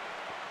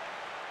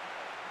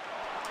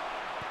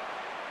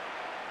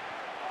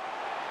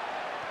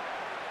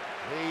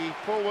 The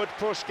forward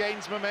push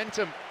gains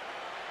momentum.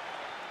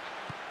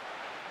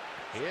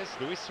 Here's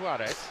Luis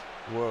Suarez.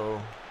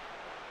 Whoa.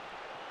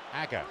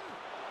 Aga.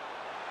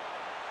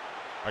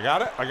 I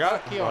got it. I got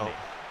it. Marchioni. Well,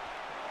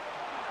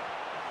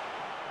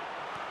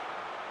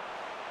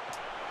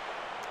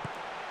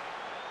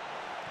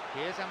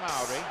 Here's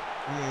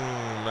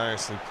Amari.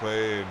 nicely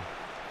played.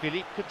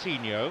 Philippe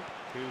Coutinho,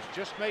 who's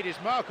just made his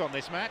mark on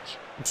this match.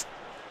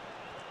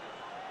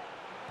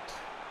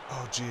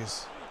 Oh,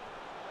 jeez.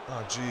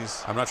 Oh,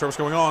 jeez. I'm not sure what's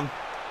going on.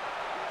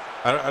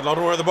 I don't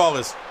know where the ball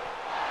is.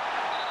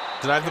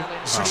 Did I have the...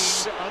 Challenge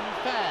Oh. deemed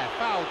unfair.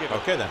 Foul given.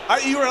 Okay, then.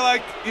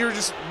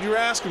 You were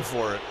asking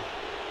for it.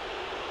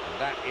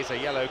 And that is a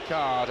yellow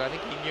card. I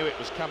think he knew it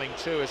was coming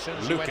too as soon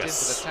as he went in for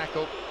Lucas. the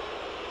tackle.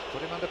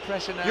 Put him under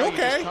pressure now. You You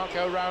just okay? can't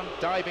go around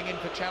diving in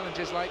for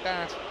challenges like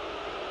that.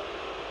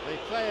 The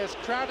players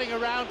crowding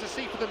around to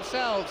see for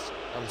themselves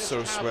I'm just so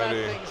how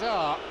sweaty. bad things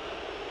are.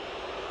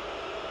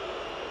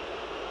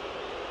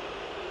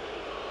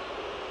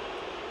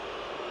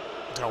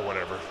 Oh,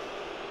 whatever.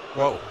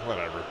 Whoa.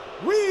 Whatever.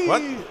 Whee!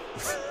 What?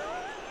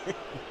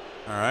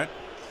 All right.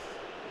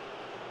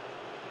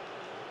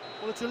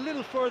 Well, it's a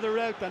little further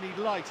out than he'd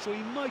like, so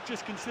he might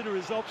just consider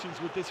his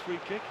options with this free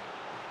kick.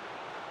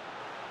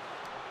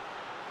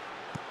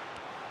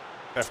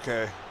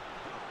 FK.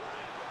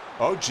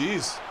 Oh,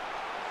 jeez.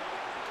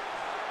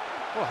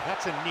 Oh,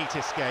 that's a neat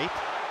escape.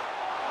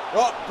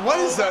 Well, what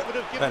is that? Would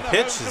have given That the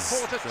hitch home is-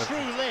 support a that-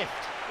 true lift.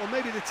 Well,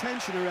 maybe the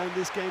tension around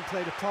this game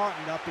played a part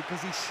in that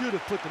because he should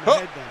have put them Oh.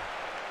 ahead then.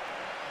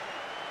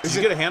 Did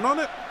you get a hand on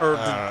it? Or did,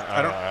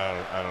 I don't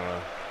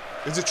know.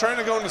 Is it trying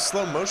to go into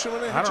slow motion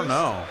when it I hitches? don't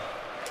know.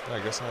 I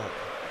guess not.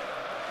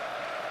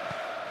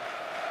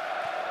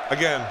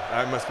 Again,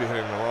 I must be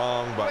hitting the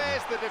wrong button.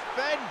 Where's the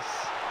defence?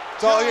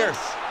 It's all here.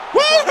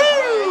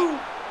 Woohoo!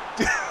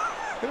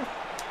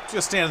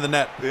 Just stand in the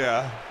net.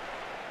 Yeah.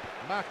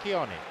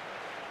 Marchioni.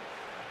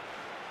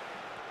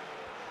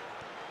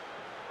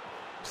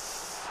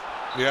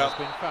 has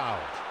been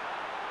fouled.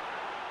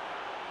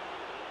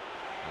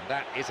 And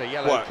that is a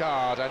yellow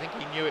card. I think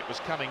he knew it was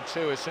coming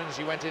too as soon as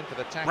he went in for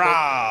the tackle.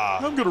 Rah!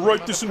 I'm gonna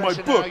write this in my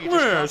book.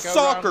 Yeah,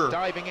 soccer.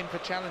 Diving in for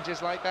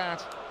challenges like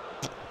that.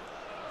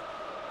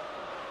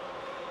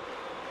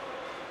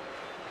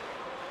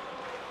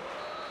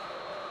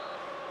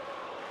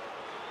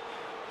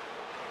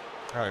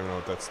 I don't even know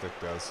what that stick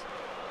does.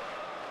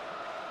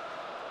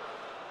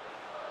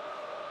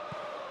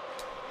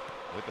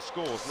 With the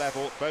scores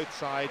level, both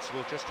sides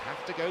will just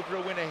have to go for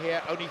a winner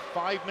here. Only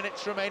 5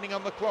 minutes remaining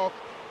on the clock.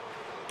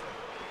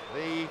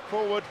 The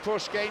forward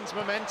push gains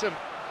momentum.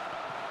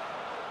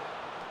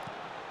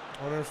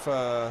 I wonder if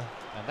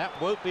And that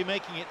won't be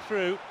making it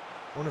through.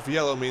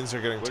 yellow means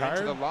they're getting We're tired.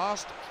 into the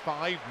last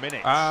 5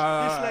 minutes.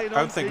 I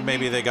would think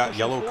maybe they got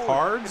yellow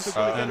cards.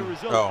 Oh,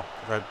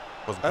 I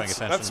wasn't paying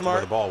attention to where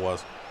the ball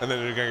was. And then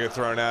they're gonna get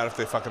thrown out if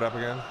they fuck it up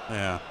again.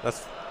 Yeah,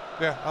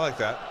 Yeah, I like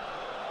that.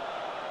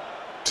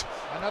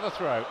 Another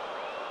throw.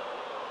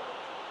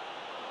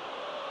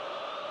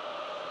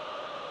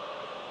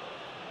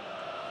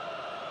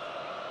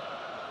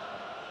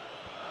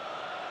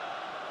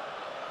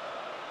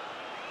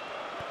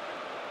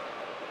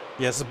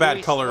 yeah, it's a bad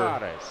Luis color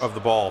Suarez. of the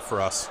ball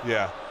for us.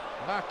 Yeah.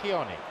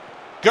 Marchioni.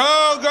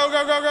 Go, go,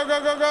 go, go, go,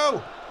 go, go,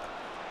 go!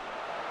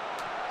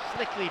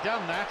 Slickly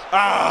done that.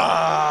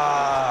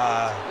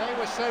 Ah! They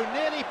were so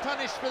nearly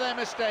punished for their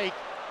mistake.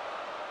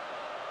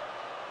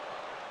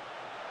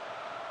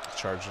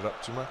 Charged it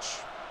up too much.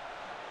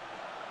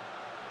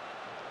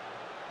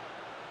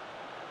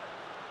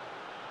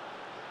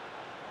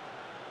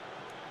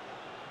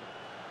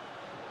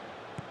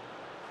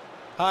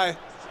 Hi.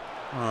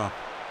 Oh.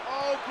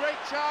 Oh, great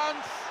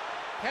chance.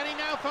 Can he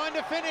now find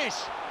a finish?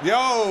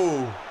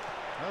 Yo!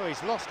 Oh,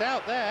 he's lost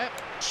out there.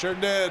 Sure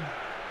did.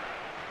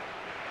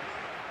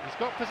 He's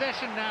got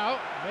possession now.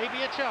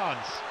 Maybe a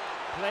chance.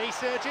 Play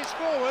surges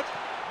forward.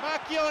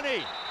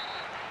 Marchioni.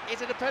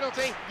 Is it a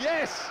penalty?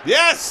 Yes!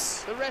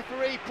 Yes! The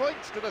referee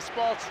points to the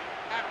spot.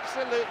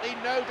 Absolutely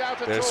no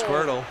doubt at There's all.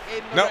 Squirtle.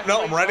 in the No,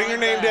 no, I'm referee's writing your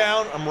mind name there.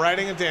 down. I'm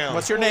writing it down.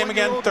 What's your name When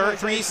the again?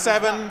 organisation is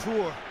 37. that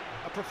poor,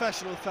 a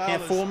professional foul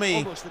Can't is fool me.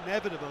 almost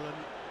inevitable, and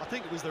I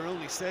think it was their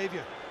only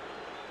saviour.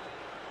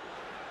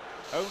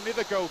 Only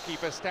the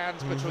goalkeeper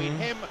stands between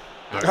him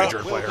and The what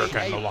injured will player be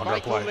can a no longer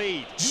vital play.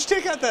 lead. Did you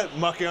take out that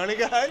Marchioni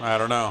guy? I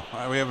don't know.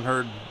 We haven't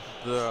heard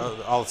the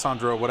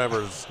Alessandro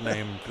whatever's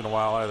name in a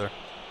while either.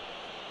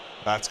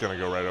 That's going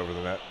to go right over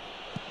the net.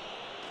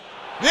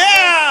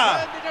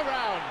 Yeah! Turned it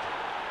around.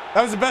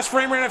 That was the best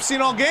frame rate I've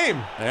seen all game.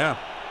 Yeah.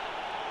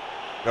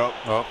 Nope.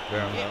 Oh.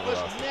 Yeah, It was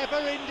never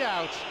in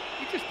doubt.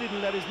 He just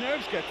didn't let his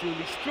nerves get to him.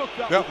 He struck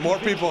that. Yep, with more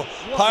conviction. people.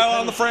 What a Pile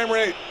on the penalty. frame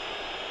rate.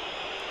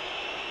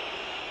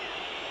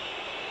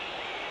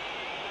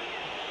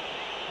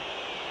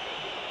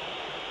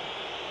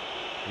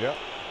 Yep.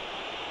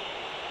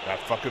 That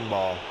fucking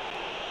ball.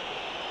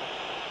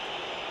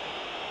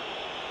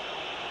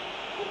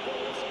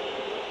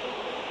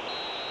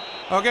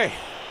 Okay.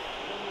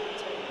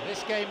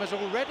 This game has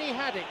already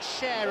had its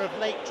share of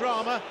late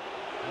drama.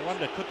 I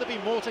wonder, could there be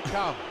more to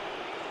come?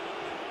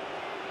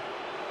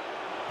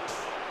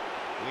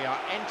 We are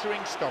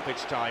entering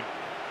stoppage time.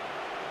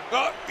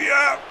 Oh,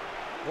 yeah!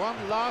 One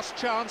last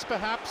chance,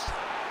 perhaps.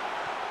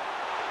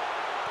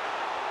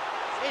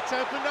 It's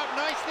opened up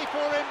nicely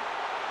for him.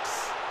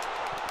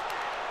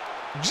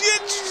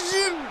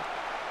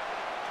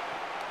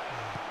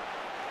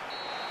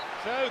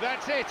 So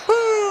that's it. It's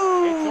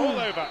all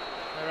over.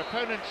 Their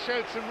opponents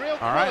showed some real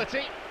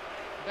quality.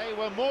 They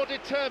were more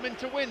determined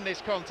to win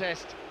this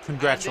contest.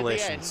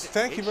 Congratulations. And in the end,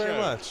 Thank you it very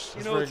showed. much. You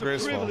That's know, very it's a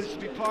graceful. privilege to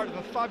be part of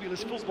a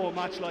fabulous football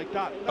match like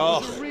that. That Oh.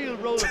 was a real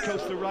roller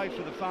coaster ride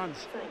for the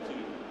fans.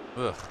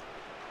 Ugh.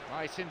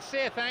 My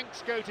sincere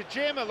thanks go to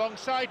Jim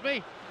alongside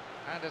me.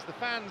 And as the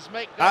fans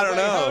make their I don't way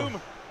know.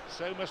 home,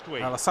 so must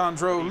we.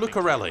 Alessandro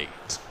Lucarelli.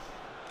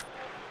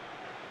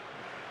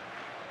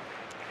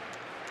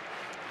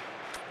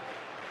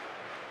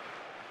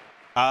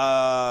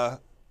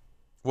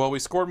 Well, we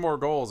scored more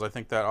goals. I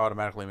think that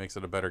automatically makes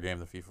it a better game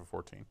than FIFA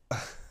 14.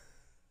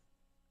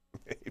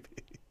 Maybe.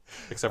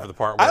 Except for the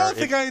part where I don't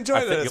think I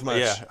enjoyed it as much.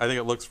 Yeah, I think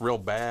it looks real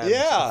bad.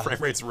 Yeah. The frame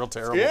rate's real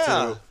terrible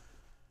Yeah.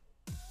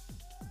 too.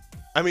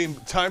 I mean,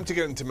 time to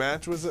get into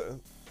match was a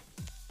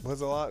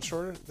lot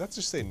shorter. Let's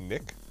just say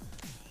Nick.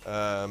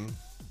 Well,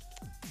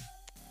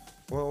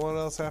 what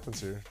else happens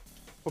here?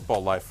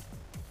 Football life.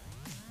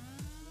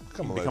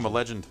 Become a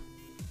legend.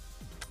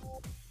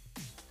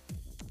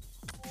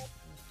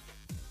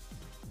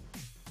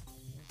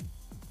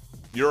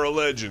 You're a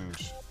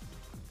legend.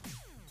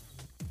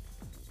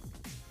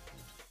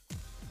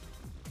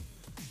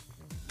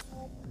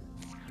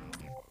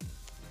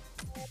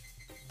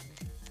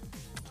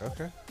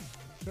 Okay,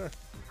 sure.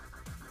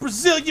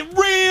 Brazilian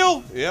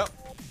real. Yep.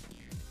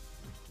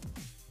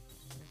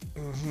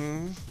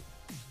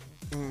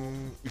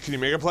 Can you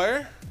make a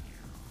player?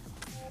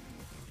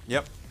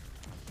 Yep.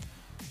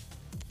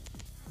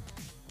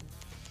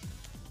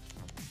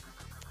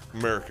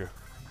 America.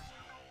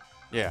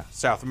 Yeah,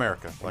 South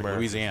America, like America.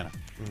 Louisiana.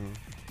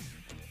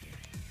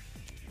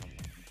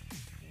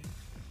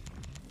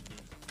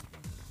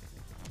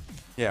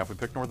 Yeah, if we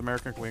pick North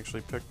America, can we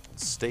actually pick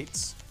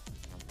states?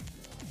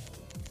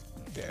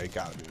 Yeah, you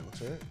gotta be able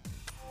to. Right?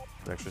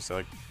 They actually say,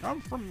 like, I'm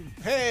from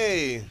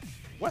Hey!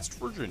 West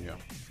Virginia.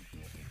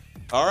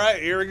 All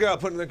right, here we go.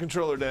 Putting the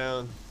controller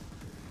down.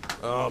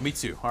 Oh, me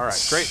too. All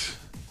right, great.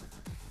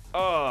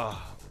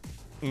 Ah.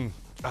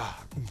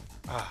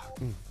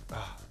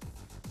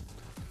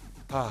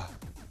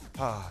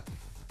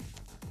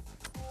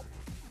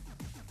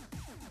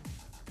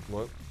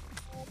 What?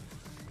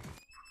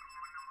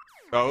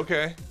 Oh,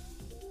 okay.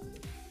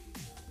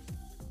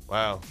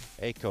 Wow.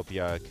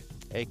 Ekobjerg.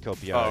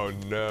 Oh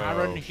no.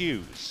 Aaron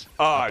Hughes.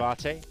 Ah.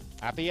 Abate.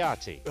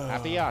 Abiati.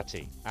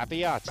 Abiati.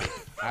 Abiati.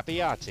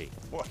 Abiati.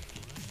 What?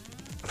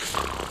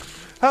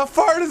 How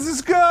far does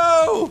this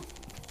go?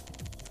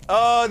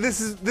 Oh, this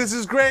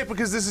is great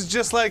because this is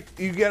just like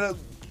you gotta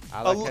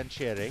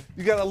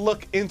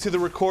look into the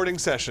recording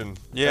session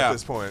at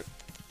this point.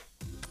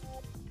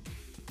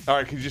 All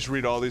right, can you just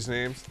read all these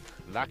names?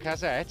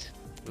 Lacazette,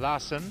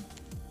 Larson,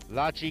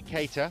 Laji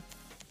Keita,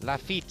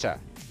 Lafita,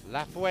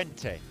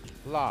 Lafuente,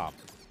 Lam,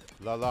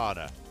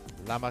 Lalana,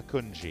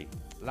 Lamakunji,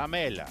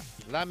 Lamela,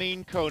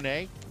 Lamine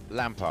Kone,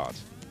 Lampard,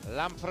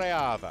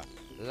 Lampreava,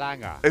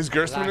 Langa. Is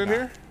Gerstmann in Langer.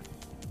 here?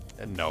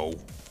 No.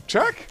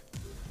 Check.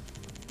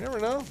 Never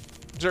know.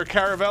 Is there a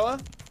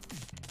Caravella?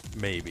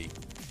 Maybe.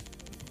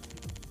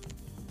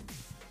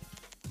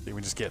 Did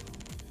we just get...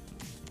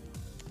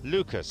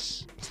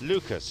 Lucas.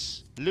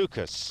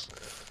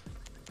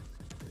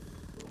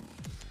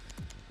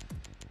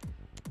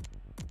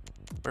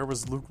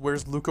 Where's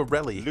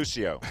Lucarelli?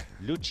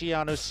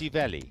 Luciano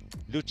Civelli,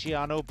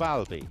 Luciano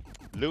Balbi,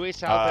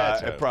 Luis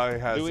Alberto, it probably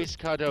has Luis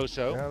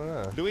Cardoso, I don't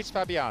know. Luis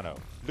Fabiano,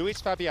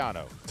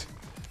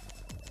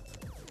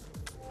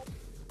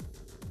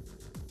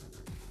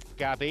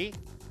 Gabi,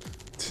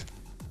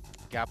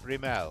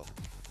 Gabrimel,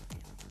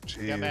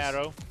 Jeez.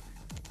 Gamero,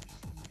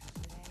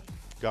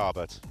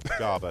 Garbett,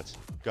 Garde,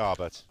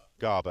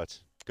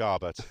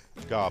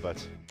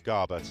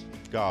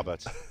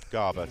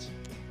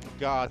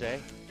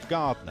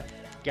 Gardner,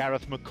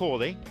 Gareth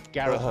McCauley,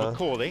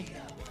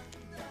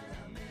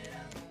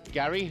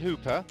 Gary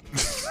Hooper,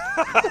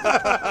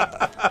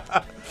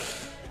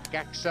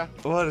 Gaxa,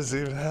 What is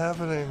even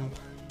happening?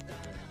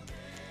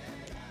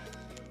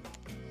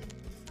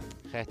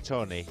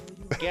 Getoni,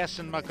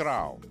 Gerson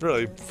McGraw,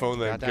 Really phone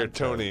that Gadanto,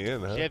 Gertoni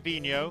in, huh?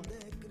 Gervinho,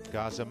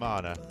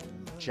 Garzamana,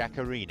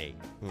 Giacarini,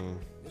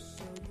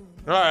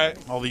 All right.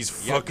 All these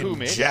fucking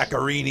Yakumis.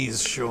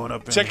 Jackarinis showing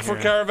up in Check here. for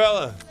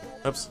Caravella.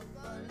 Oops.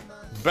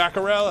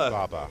 Baccarella.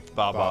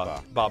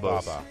 Baba,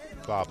 Babos.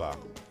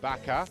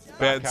 Baka,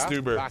 Bad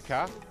Stuber.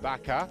 Baka,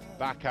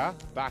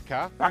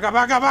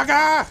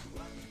 Baka!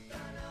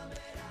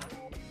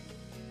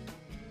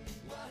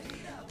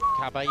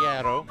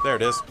 Caballero, There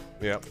it is.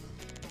 Yep.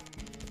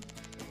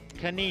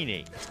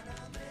 Canini,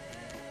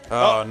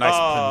 Oh, nice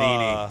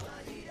panini.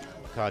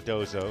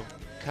 Cardozo,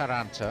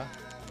 Caranta,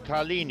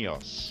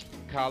 Carlinhos,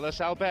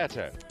 Carlos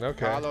Alberto,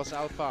 Okay. Carlos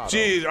Alfaro,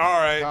 Jeez, all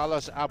right.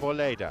 Carlos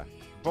Arboleda,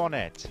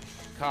 Bonnet,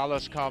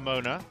 Carlos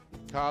Carmona,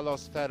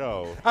 Carlos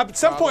Ferro. At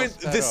some Carlos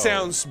point, this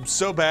Ferro, sounds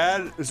so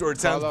bad, or it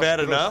sounds Carlos bad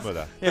enough, Grossmuller.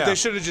 that Yeah. they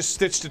should have just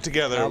stitched it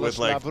together Carlos with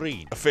like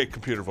Labrin. a fake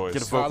computer voice.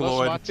 Get a Carlos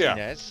Vocaloid.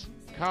 Martinez,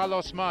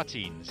 Carlos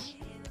Martins,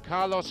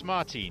 Carlos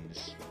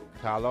Martins,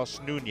 Carlos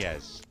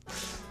Nunez,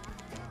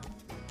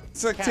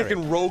 It's like Carrick.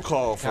 taking roll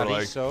call for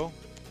like Cariso,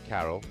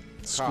 Carol,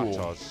 School.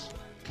 Cartos,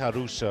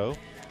 Caruso,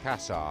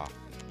 Casar,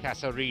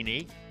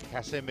 Casarini,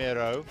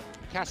 Casemiro,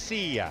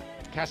 Casilla,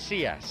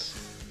 Casillas,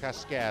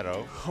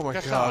 Cascaro, Oh my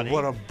Casani, god,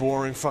 what a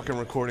boring fucking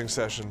recording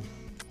session.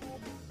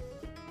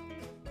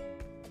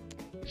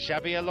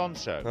 Xabi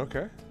Alonso,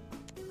 Okay.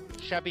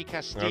 Xabi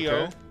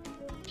Castillo,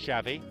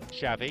 Okay.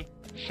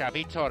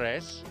 Xavi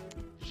Torres,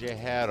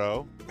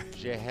 Gejero,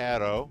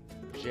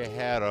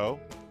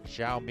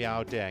 Xiao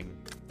Miao Deng.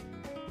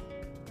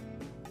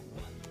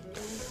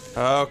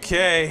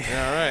 Okay.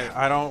 All right.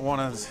 I don't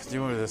want to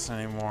do this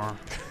anymore.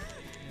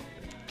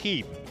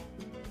 Keeb,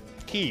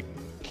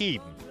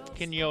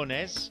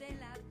 Quinones,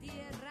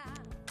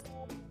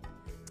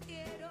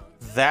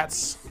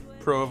 That's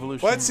Pro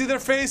Evolution. Let's see their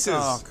faces.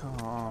 Oh, come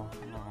on.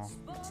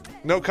 Oh,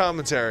 No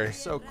commentary.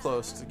 so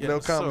close to getting No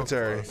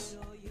commentary. So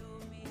close.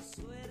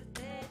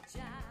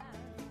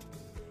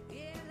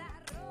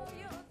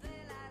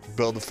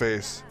 Build a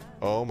face.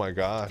 Oh my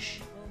gosh.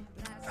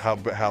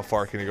 How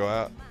far can you go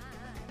out?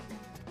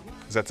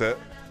 Is that it?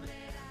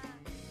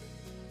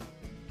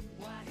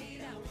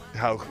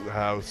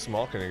 How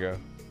small can you go?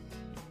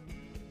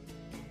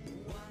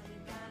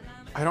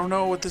 I don't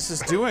know what this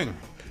is doing.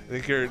 I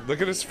think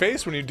look at his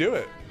face when you do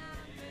it.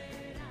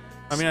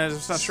 I mean, I'm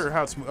just not sure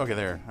how it's... Okay,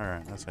 there. All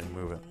right, that's how you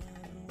move it.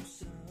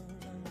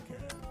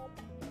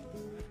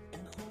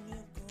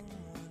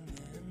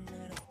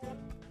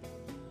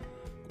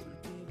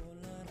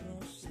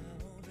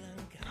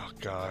 Oh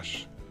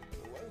gosh.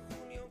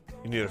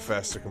 You need a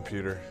faster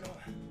computer.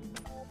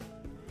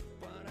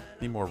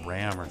 Need more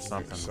RAM or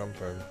something.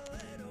 Something.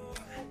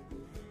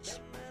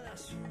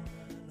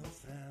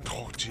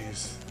 Oh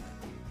jeez.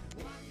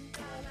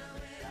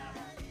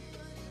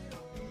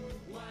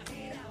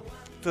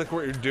 feel like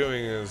what you're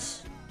doing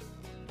is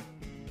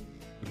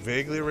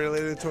vaguely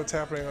related to what's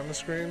happening on the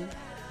screen.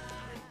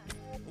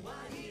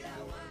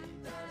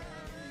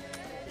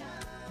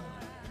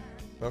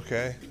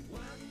 Okay.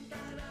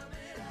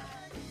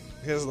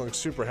 He doesn't look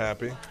super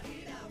happy.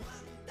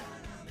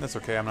 That's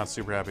okay. I'm not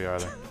super happy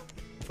either.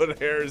 Put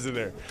hairs in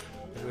there.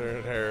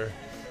 There, hair.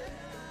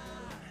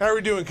 How are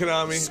we doing,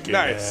 Konami?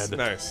 Scared.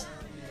 Nice.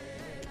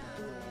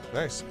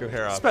 Nice. Good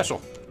hair option.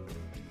 Special.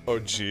 Oh,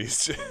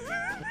 jeez.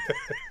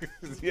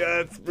 Yeah,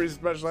 it's a pretty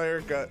special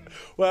haircut.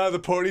 Wow, the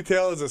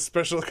ponytail is a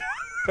special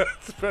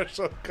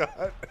special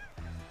cut.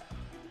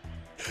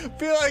 I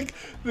feel like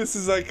this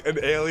is like an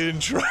alien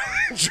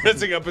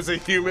dressing up as a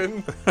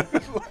human.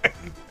 Like,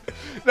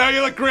 now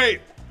you look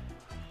great.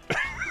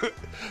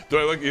 Do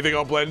I look? You think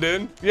I'll blend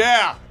in?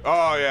 Yeah.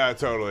 Oh yeah,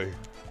 totally.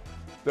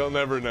 They'll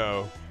never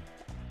know.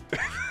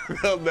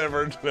 They'll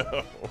never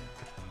know.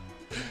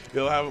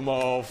 You'll have them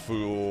all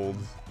fooled.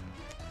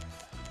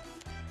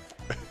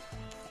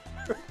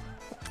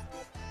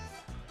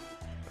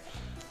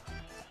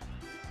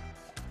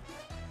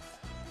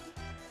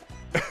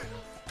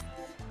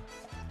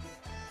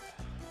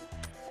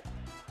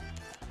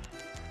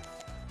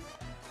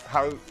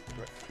 How?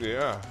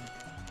 Yeah.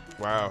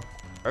 Wow.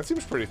 That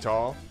seems pretty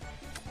tall.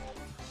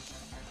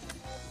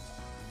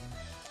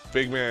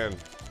 Big man.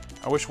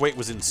 I wish weight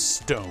was in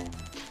stone.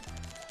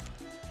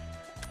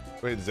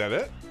 Wait, is that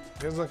it?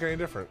 He doesn't look any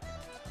different.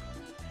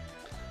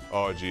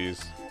 Oh,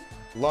 geez.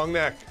 Long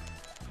neck.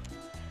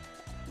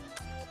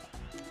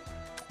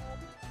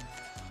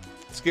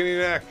 Skinny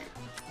neck.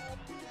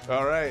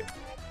 All right.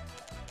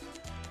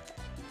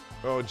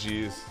 Oh,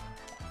 geez.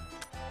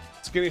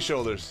 Skinny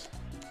shoulders.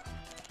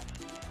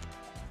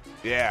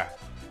 Yeah.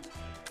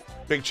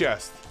 Big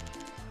chest.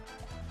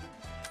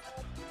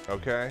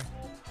 Okay.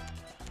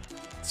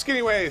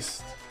 Skinny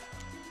waist.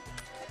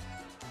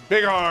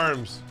 Big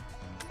arms.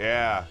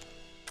 Yeah.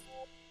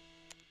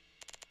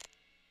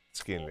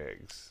 Skinny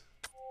legs.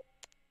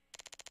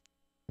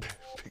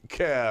 Big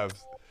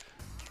calves.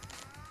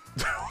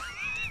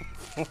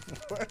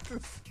 What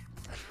is...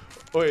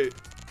 Wait.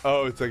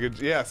 Oh, it's like a...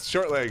 Yes,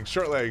 short legs.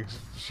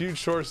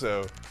 Huge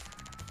torso.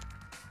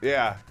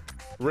 Yeah.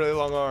 Really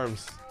long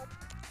arms.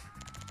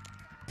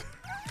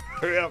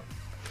 Hurry up.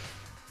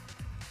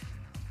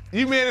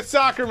 You made a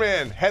soccer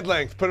man. Head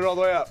length. Put it all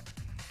the way up.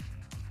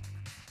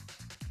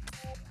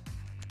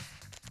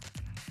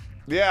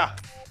 Yeah.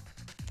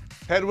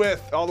 Head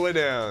width all the way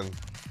down.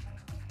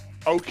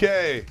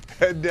 Okay.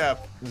 Head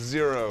depth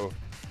 0.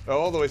 Oh,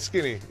 all the way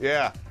skinny.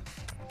 Yeah.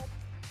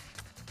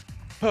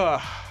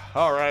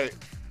 All right.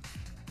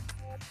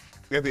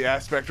 Get the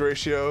aspect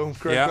ratio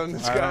correct on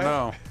this guy? I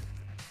don't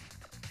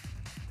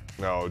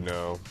know. Oh,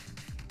 no.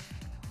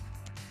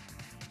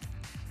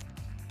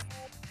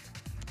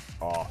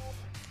 Off.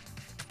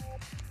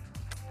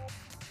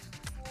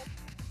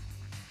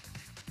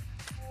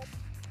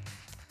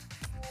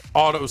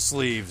 Auto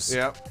sleeves.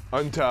 Yep,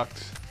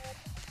 untucked.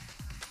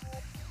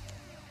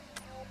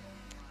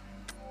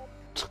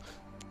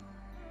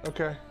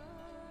 Okay.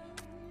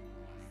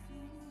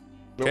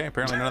 Okay,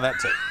 apparently none of that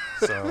took.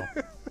 So.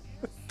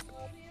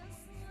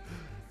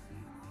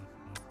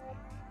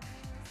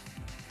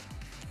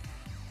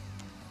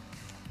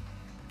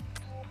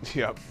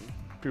 Yep.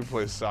 People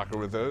play soccer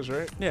with those,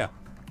 right? Yeah.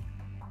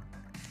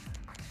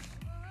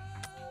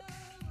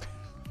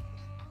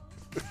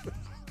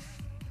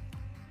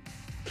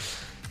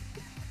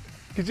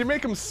 Could you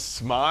make him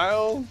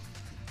smile?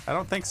 I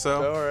don't think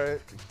so. All right.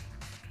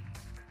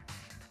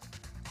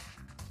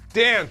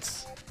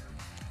 Dance.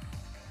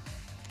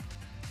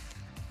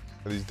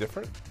 Are these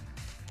different?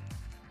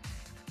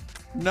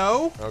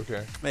 No.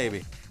 Okay.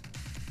 Maybe.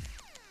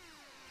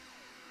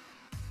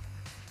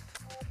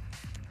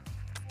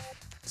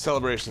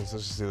 Celebrations.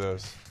 Let's just do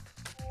those.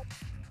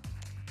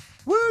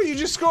 Woo! You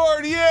just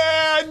scored.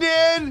 Yeah, I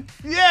did.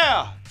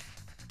 Yeah.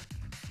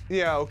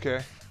 Yeah.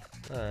 Okay.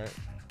 All right.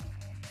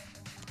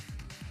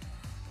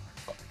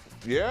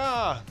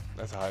 Yeah.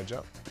 That's a high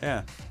jump.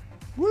 Yeah.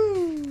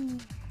 Woo!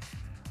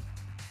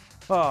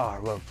 Oh, I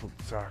love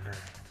soccer.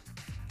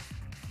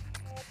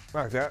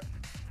 Like that.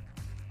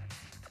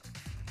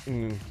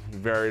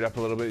 Vary it up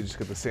a little bit. You just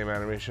get the same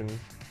animation.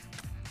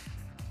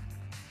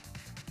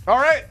 All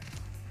right.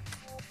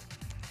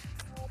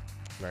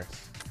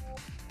 Nice.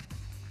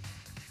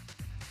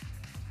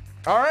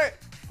 All right.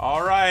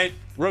 All right.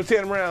 Rotate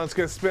him around. Let's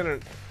get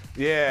spinning.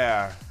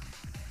 Yeah.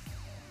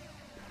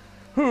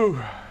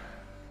 Whew.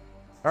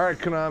 All right,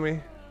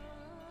 Konami.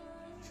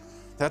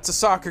 That's a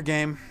soccer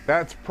game.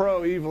 That's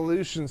Pro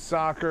Evolution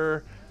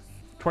Soccer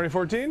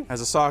 2014? As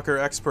a soccer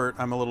expert,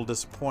 I'm a little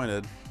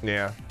disappointed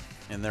Yeah.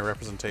 in their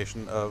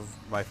representation of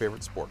my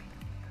favorite sport.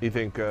 You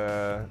think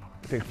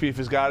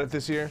FIFA's got it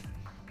this year?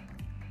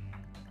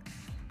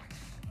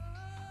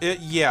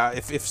 Yeah,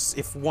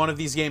 if one of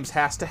these games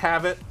has to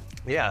have it,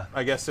 Yeah.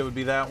 I guess it would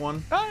be that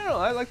one. I don't know.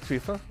 I liked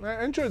FIFA.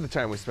 I enjoyed the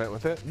time we spent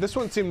with it. This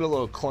one seemed a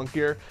little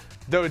clunkier,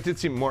 though it did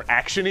seem more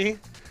action-y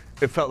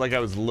it felt like I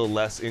was a little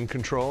less in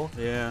control.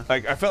 Yeah.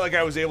 Like I felt like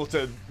I was able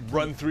to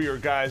run through your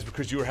guys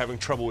because you were having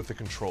trouble with the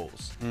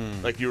controls.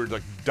 Like you were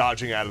like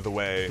dodging out of the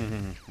way.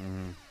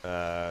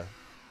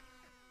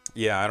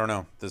 Yeah, I don't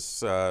know. This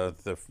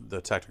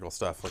the technical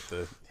stuff, like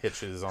the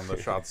hitches on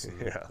the shots, and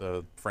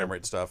the frame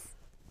rate stuff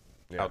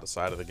out the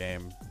side of the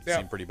game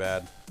seemed pretty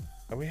bad.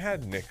 And we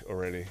had Nick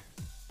already.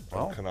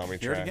 Well, Konami here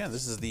it tracks. again.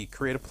 This is the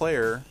Create a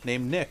Player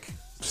named Nick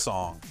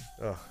song.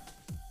 Oh.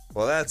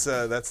 Well, that's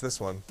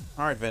this one.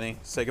 All right, Vinny,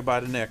 say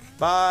goodbye to Nick.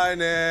 Bye,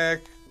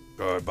 Nick.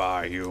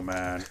 Goodbye,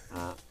 human.